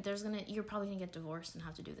 you're probably gonna get divorced and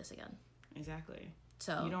have to do this again. Exactly.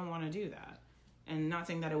 So you don't want to do that. And not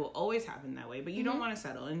saying that it will always happen that way, but you don't want to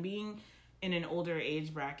settle. And being in an older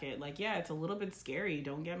age bracket, like, yeah, it's a little bit scary.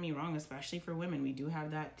 Don't get me wrong, especially for women. We do have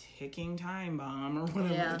that ticking time bomb or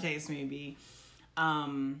whatever the case may be.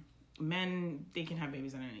 Men, they can have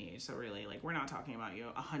babies at any age. So really, like, we're not talking about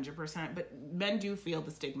 100%, but men do feel the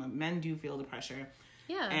stigma. Men do feel the pressure.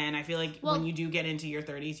 Yeah. And I feel like when you do get into your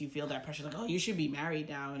 30s, you feel that pressure, like, oh, you should be married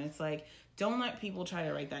now. And it's like, don't let people try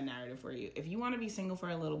to write that narrative for you. If you want to be single for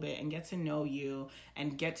a little bit and get to know you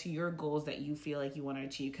and get to your goals that you feel like you want to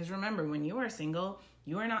achieve. Because remember, when you are single,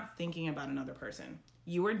 you are not thinking about another person.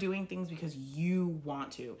 You are doing things because you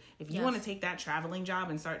want to. If you want to take that traveling job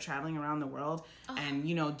and start traveling around the world and,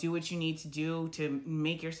 do what you need to do to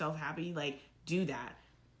make yourself happy, like, do that.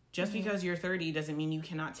 Just because you're 30 doesn't mean you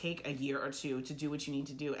cannot take a year or two to do what you need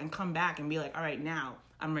to do and come back and be like, all right, now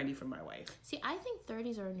I'm ready for my wife. See, I think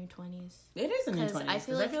 30s are a new 20s. It is a new 20s. I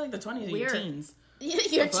feel like the 20s are your teens.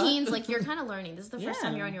 Your teens, like, you're kind of learning. This is the first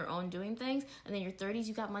time you're on your own doing things. And then your 30s,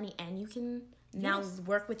 you got money and you can now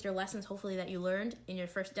work with your lessons, hopefully, that you learned in your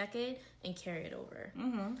first decade and carry it over.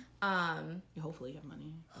 You hopefully have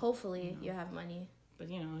money. Hopefully you have money. But,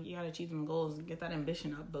 you got to achieve them goals and get that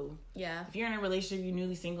ambition up, boo. Yeah. If you're in a relationship, you're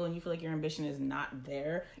newly single, and you feel like your ambition is not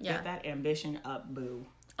there, get that ambition up, boo.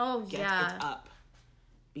 Oh, get it up.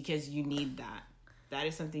 Because you need that. That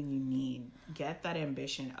is something you need. Get that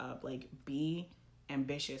ambition up. Like, be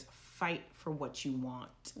ambitious. Fight for what you want.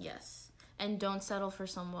 Yes. And don't settle for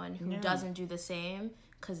someone who doesn't do the same,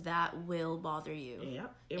 because that will bother you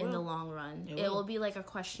in the long run. It will be like a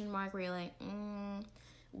question mark where you're like,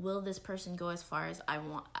 will this person go as far as I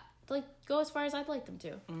want? Like, go as far as I'd like them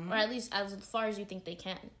to. Or at least as far as you think they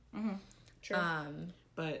can. True.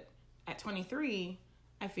 But at 23,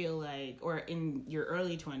 I feel like, or in your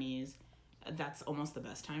early 20s, that's almost the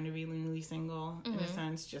best time to be newly single, in a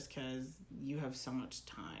sense, just because you have so much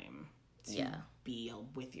time to be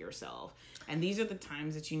with yourself. And these are the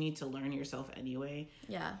times that you need to learn yourself anyway.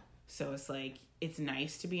 Yeah. So it's like, it's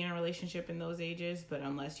nice to be in a relationship in those ages, but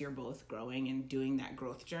unless you're both growing and doing that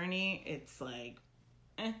growth journey, it's like,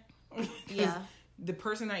 Yeah. The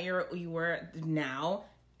person that you were now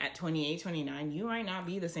at 28, 29, you might not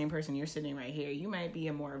be the same person you're sitting right here. You might be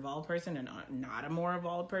a more evolved person and not a more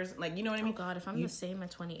evolved person. Like, you know what I mean? Oh God, if I'm the same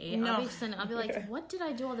at 28, No. I'll be like, what did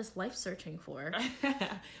I do all this life searching for?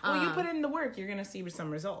 Well, you put in the work, you're going to see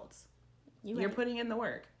some results. You're putting in the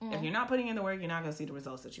work. If you're not putting in the work, you're not going to see the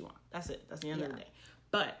results that you want. That's it. That's the end of the day.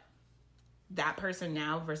 But that person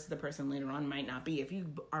now versus the person later on might not be. If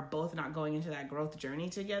you are both not going into that growth journey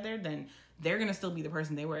together, then they're going to still be the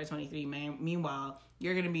person they were at 23. Meanwhile,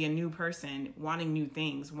 you're going to be a new person wanting new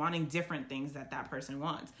things, wanting different things that person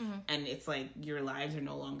wants. And it's like your lives are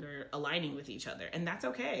no longer aligning with each other. And that's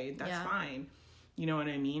okay. That's fine. You know what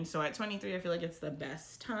I mean? So at 23, I feel like it's the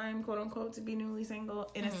best time, quote unquote, to be newly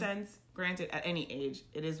single in a sense. Granted, at any age,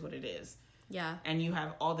 it is what it is. Yeah. And you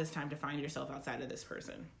have all this time to find yourself outside of this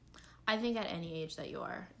person. I think at any age that you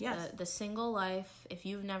are. Yes. The single life, if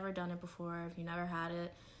you've never done it before, if you never had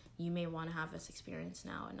it, you may want to have this experience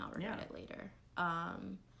now and not regret it later.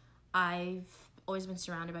 I've always been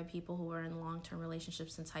surrounded by people who were in long-term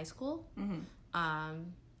relationships since high school.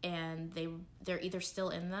 And they're either still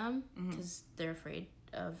in them because they're afraid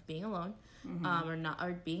of being alone,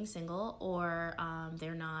 or being single, or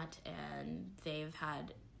they're not, and they've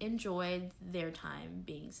enjoyed their time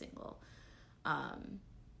being single.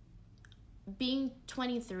 Being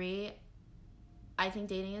 23, I think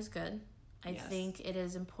dating is good. I think it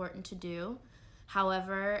is important to do.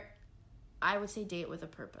 However, I would say date with a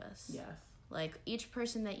purpose. Yes. Like, each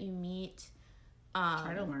person that you meet,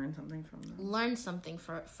 try to learn something from them. Learn something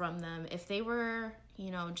from them. If they were,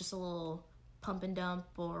 just a little pump and dump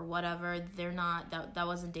or whatever, they're not, that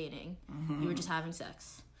wasn't dating. You were just having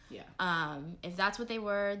sex. Yeah. If that's what they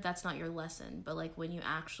were, that's not your lesson. But like, when you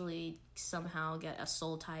actually somehow get a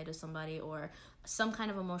soul tie to somebody or some kind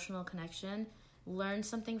of emotional connection, learn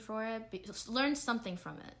something from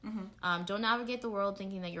it. Don't navigate the world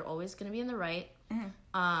thinking that you're always going to be in the right.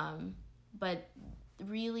 But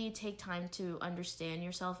really take time to understand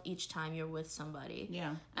yourself each time you're with somebody.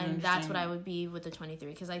 Yeah. And that's what I would be with the 23,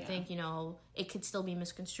 because I think, it could still be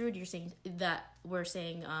misconstrued. You're saying that we're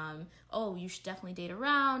saying, oh, you should definitely date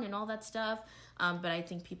around and all that stuff. But I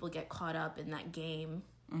think people get caught up in that game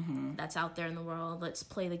that's out there in the world. Let's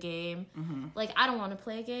play the game. Like, I don't want to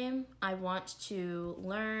play a game. I want to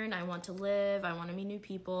learn. I want to live. I want to meet new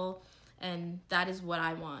people. And that is what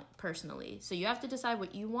I want personally. So you have to decide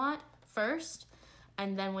what you want first.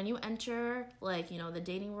 And then when you enter, like, the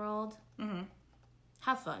dating world,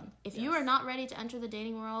 have fun. If you are not ready to enter the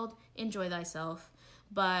dating world, enjoy thyself.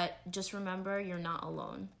 But just remember, you're not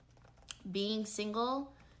alone. Being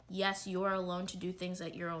single, yes, you are alone to do things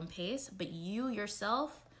at your own pace, but you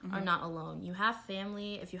yourself are not alone. You have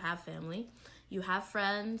family, if you have family. You have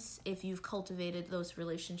friends, if you've cultivated those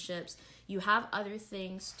relationships. You have other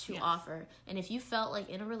things to offer. And if you felt like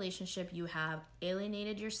in a relationship you have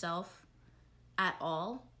alienated yourself at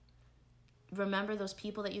all, remember those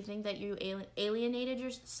people that you think that you alienated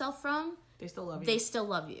yourself from, they still love you. They still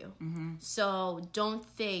love you. So don't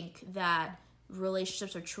think that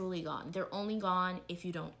relationships are truly gone. They're only gone if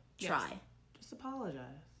you don't try. Just apologize.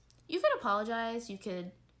 You could apologize. You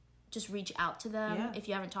could just reach out to them if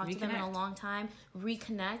you haven't talked to them in a long time.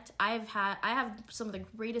 Reconnect. I have some of the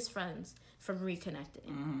greatest friends from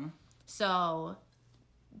reconnecting. So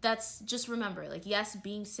that's, just remember, like, yes,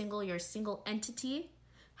 being single, you're a single entity.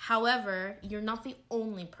 However, you're not the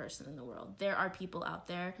only person in the world. There are people out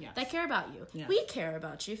there that care about you. Yes. We care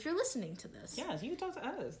about you if you're listening to this. Yes, you can talk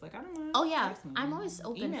to us. Like, I don't mind. Oh, yeah. I'm always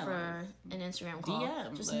open for an Instagram call.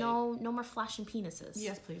 DM, just no more flashing penises.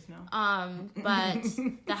 Yes, please, no. But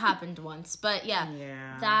that happened once. But yeah,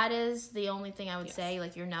 that is the only thing I would say.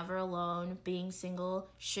 Like, you're never alone. Being single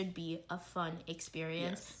should be a fun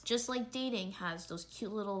experience. Just like dating has those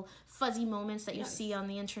cute little fuzzy moments that you see on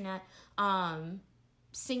the internet.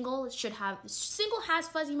 Single has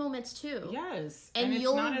fuzzy moments too. Yes. And it's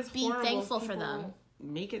you'll not as be thankful for them.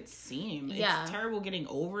 Make it seem. It's terrible getting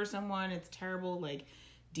over someone. It's terrible, like,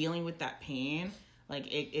 dealing with that pain. Like,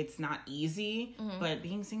 it's not easy, but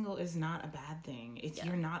being single is not a bad thing.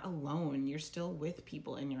 You're not alone. You're still with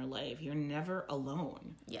people in your life. You're never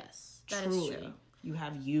alone. Yes, that is true. You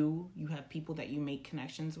have people that you make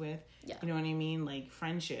connections with. Yeah. You know what I mean? Like,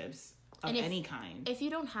 friendships of any kind. If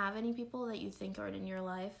you don't have any people that you think are in your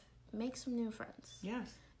life, make some new friends. Yes.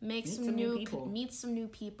 Meet some new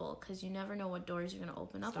people, because you never know what doors you're going to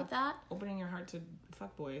open up with that. Opening your heart to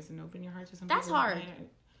fuckboys and open your heart to some That's people. hard.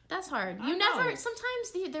 That's hard. I You know. never.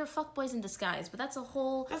 Sometimes they're fuckboys in disguise, but that's a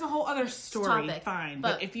whole other story. topic. Fine,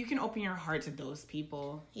 but if you can open your heart to those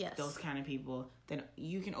people, Yes. those kind of people, then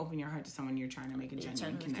you can open your heart to someone you're trying to make a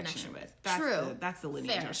genuine connection with. True. That's the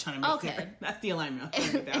lineage Fair. I was trying to make. Okay. There. That's the alignment. I was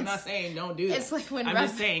trying to make there. I'm not saying don't do that. It's like when I'm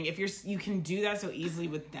just saying if you can do that so easily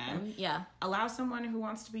with them. Yeah. Allow someone who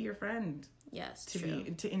wants to be your friend Yes. to true.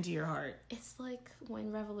 be into your heart. It's like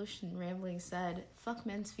when Revolution Rambling said, "Fuck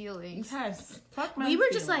men's feelings." Yes. Fuck We were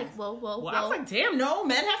just like, whoa. Well, I was like, damn, no,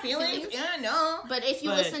 men have feelings. Feelings? Yeah, no. But if you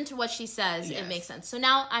listen to what she says, Yes. it makes sense. So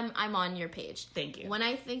now I'm on your page. Thank you. When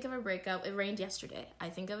I think of a breakup, it rained yesterday. I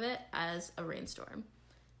think of it as a rainstorm.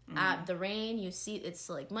 At the rain, you see it's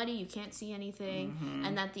like muddy. You can't see anything,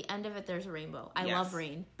 and at the end of it, there's a rainbow. I Yes. love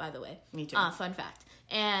rain, by the way. Me too. Fun fact.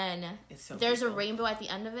 And It's so there's beautiful. a rainbow at the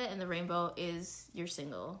end of it, and the rainbow is your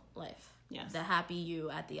single life. Yes. The happy you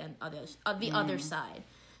at the end of the other side.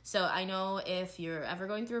 So I know if you're ever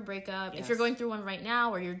going through a breakup, if Yes. you're going through one right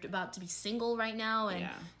now, or you're about to be single right now, and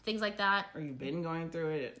Yeah. things like that, Or you've been going through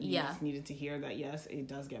it. You Yeah. just needed to hear that, yes, it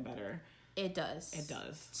does get better. it does. It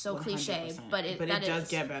does. So cliche, 100%. but it does is.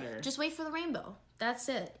 get better. Just wait for the rainbow. That's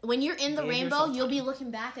it. When you're in the Give rainbow, yourself you'll be time.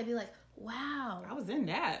 looking back and be like, wow, I was in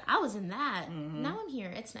that. I was in that. Now I'm here.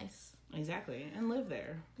 It's nice. Exactly. And live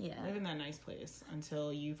there. Yeah. Live in that nice place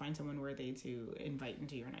until you find someone worthy to invite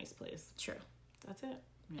into your nice place. True. That's it.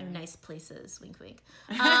 Yeah. Or nice places. Wink, wink.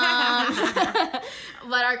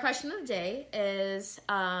 But our question of the day is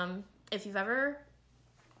if you've ever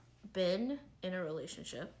been in a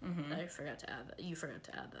relationship, I forgot to add that. You forgot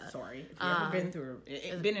to add that. Sorry. If you've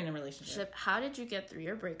ever been in a relationship, How did you get through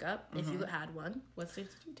your breakup, if you had one? what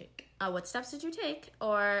steps did you take? What steps did you take?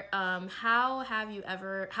 Or how have you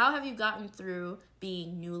gotten through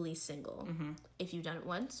being newly single? If you've done it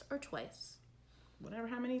once or twice. Whatever,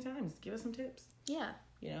 how many times? Give us some tips. Yeah.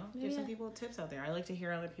 You know, give some people tips out there. I like to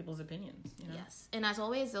hear other people's opinions. You know? Yes. And as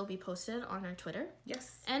always, they'll be posted on our Twitter.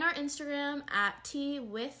 Yes. And our Instagram at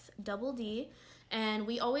 @T_with_D. And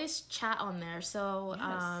we always chat on there. So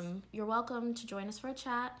Yes. you're welcome to join us for a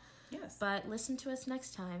chat. Yes. But listen to us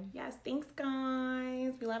next time. Yes. Thanks,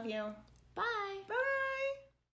 guys. We love you. Bye. Bye.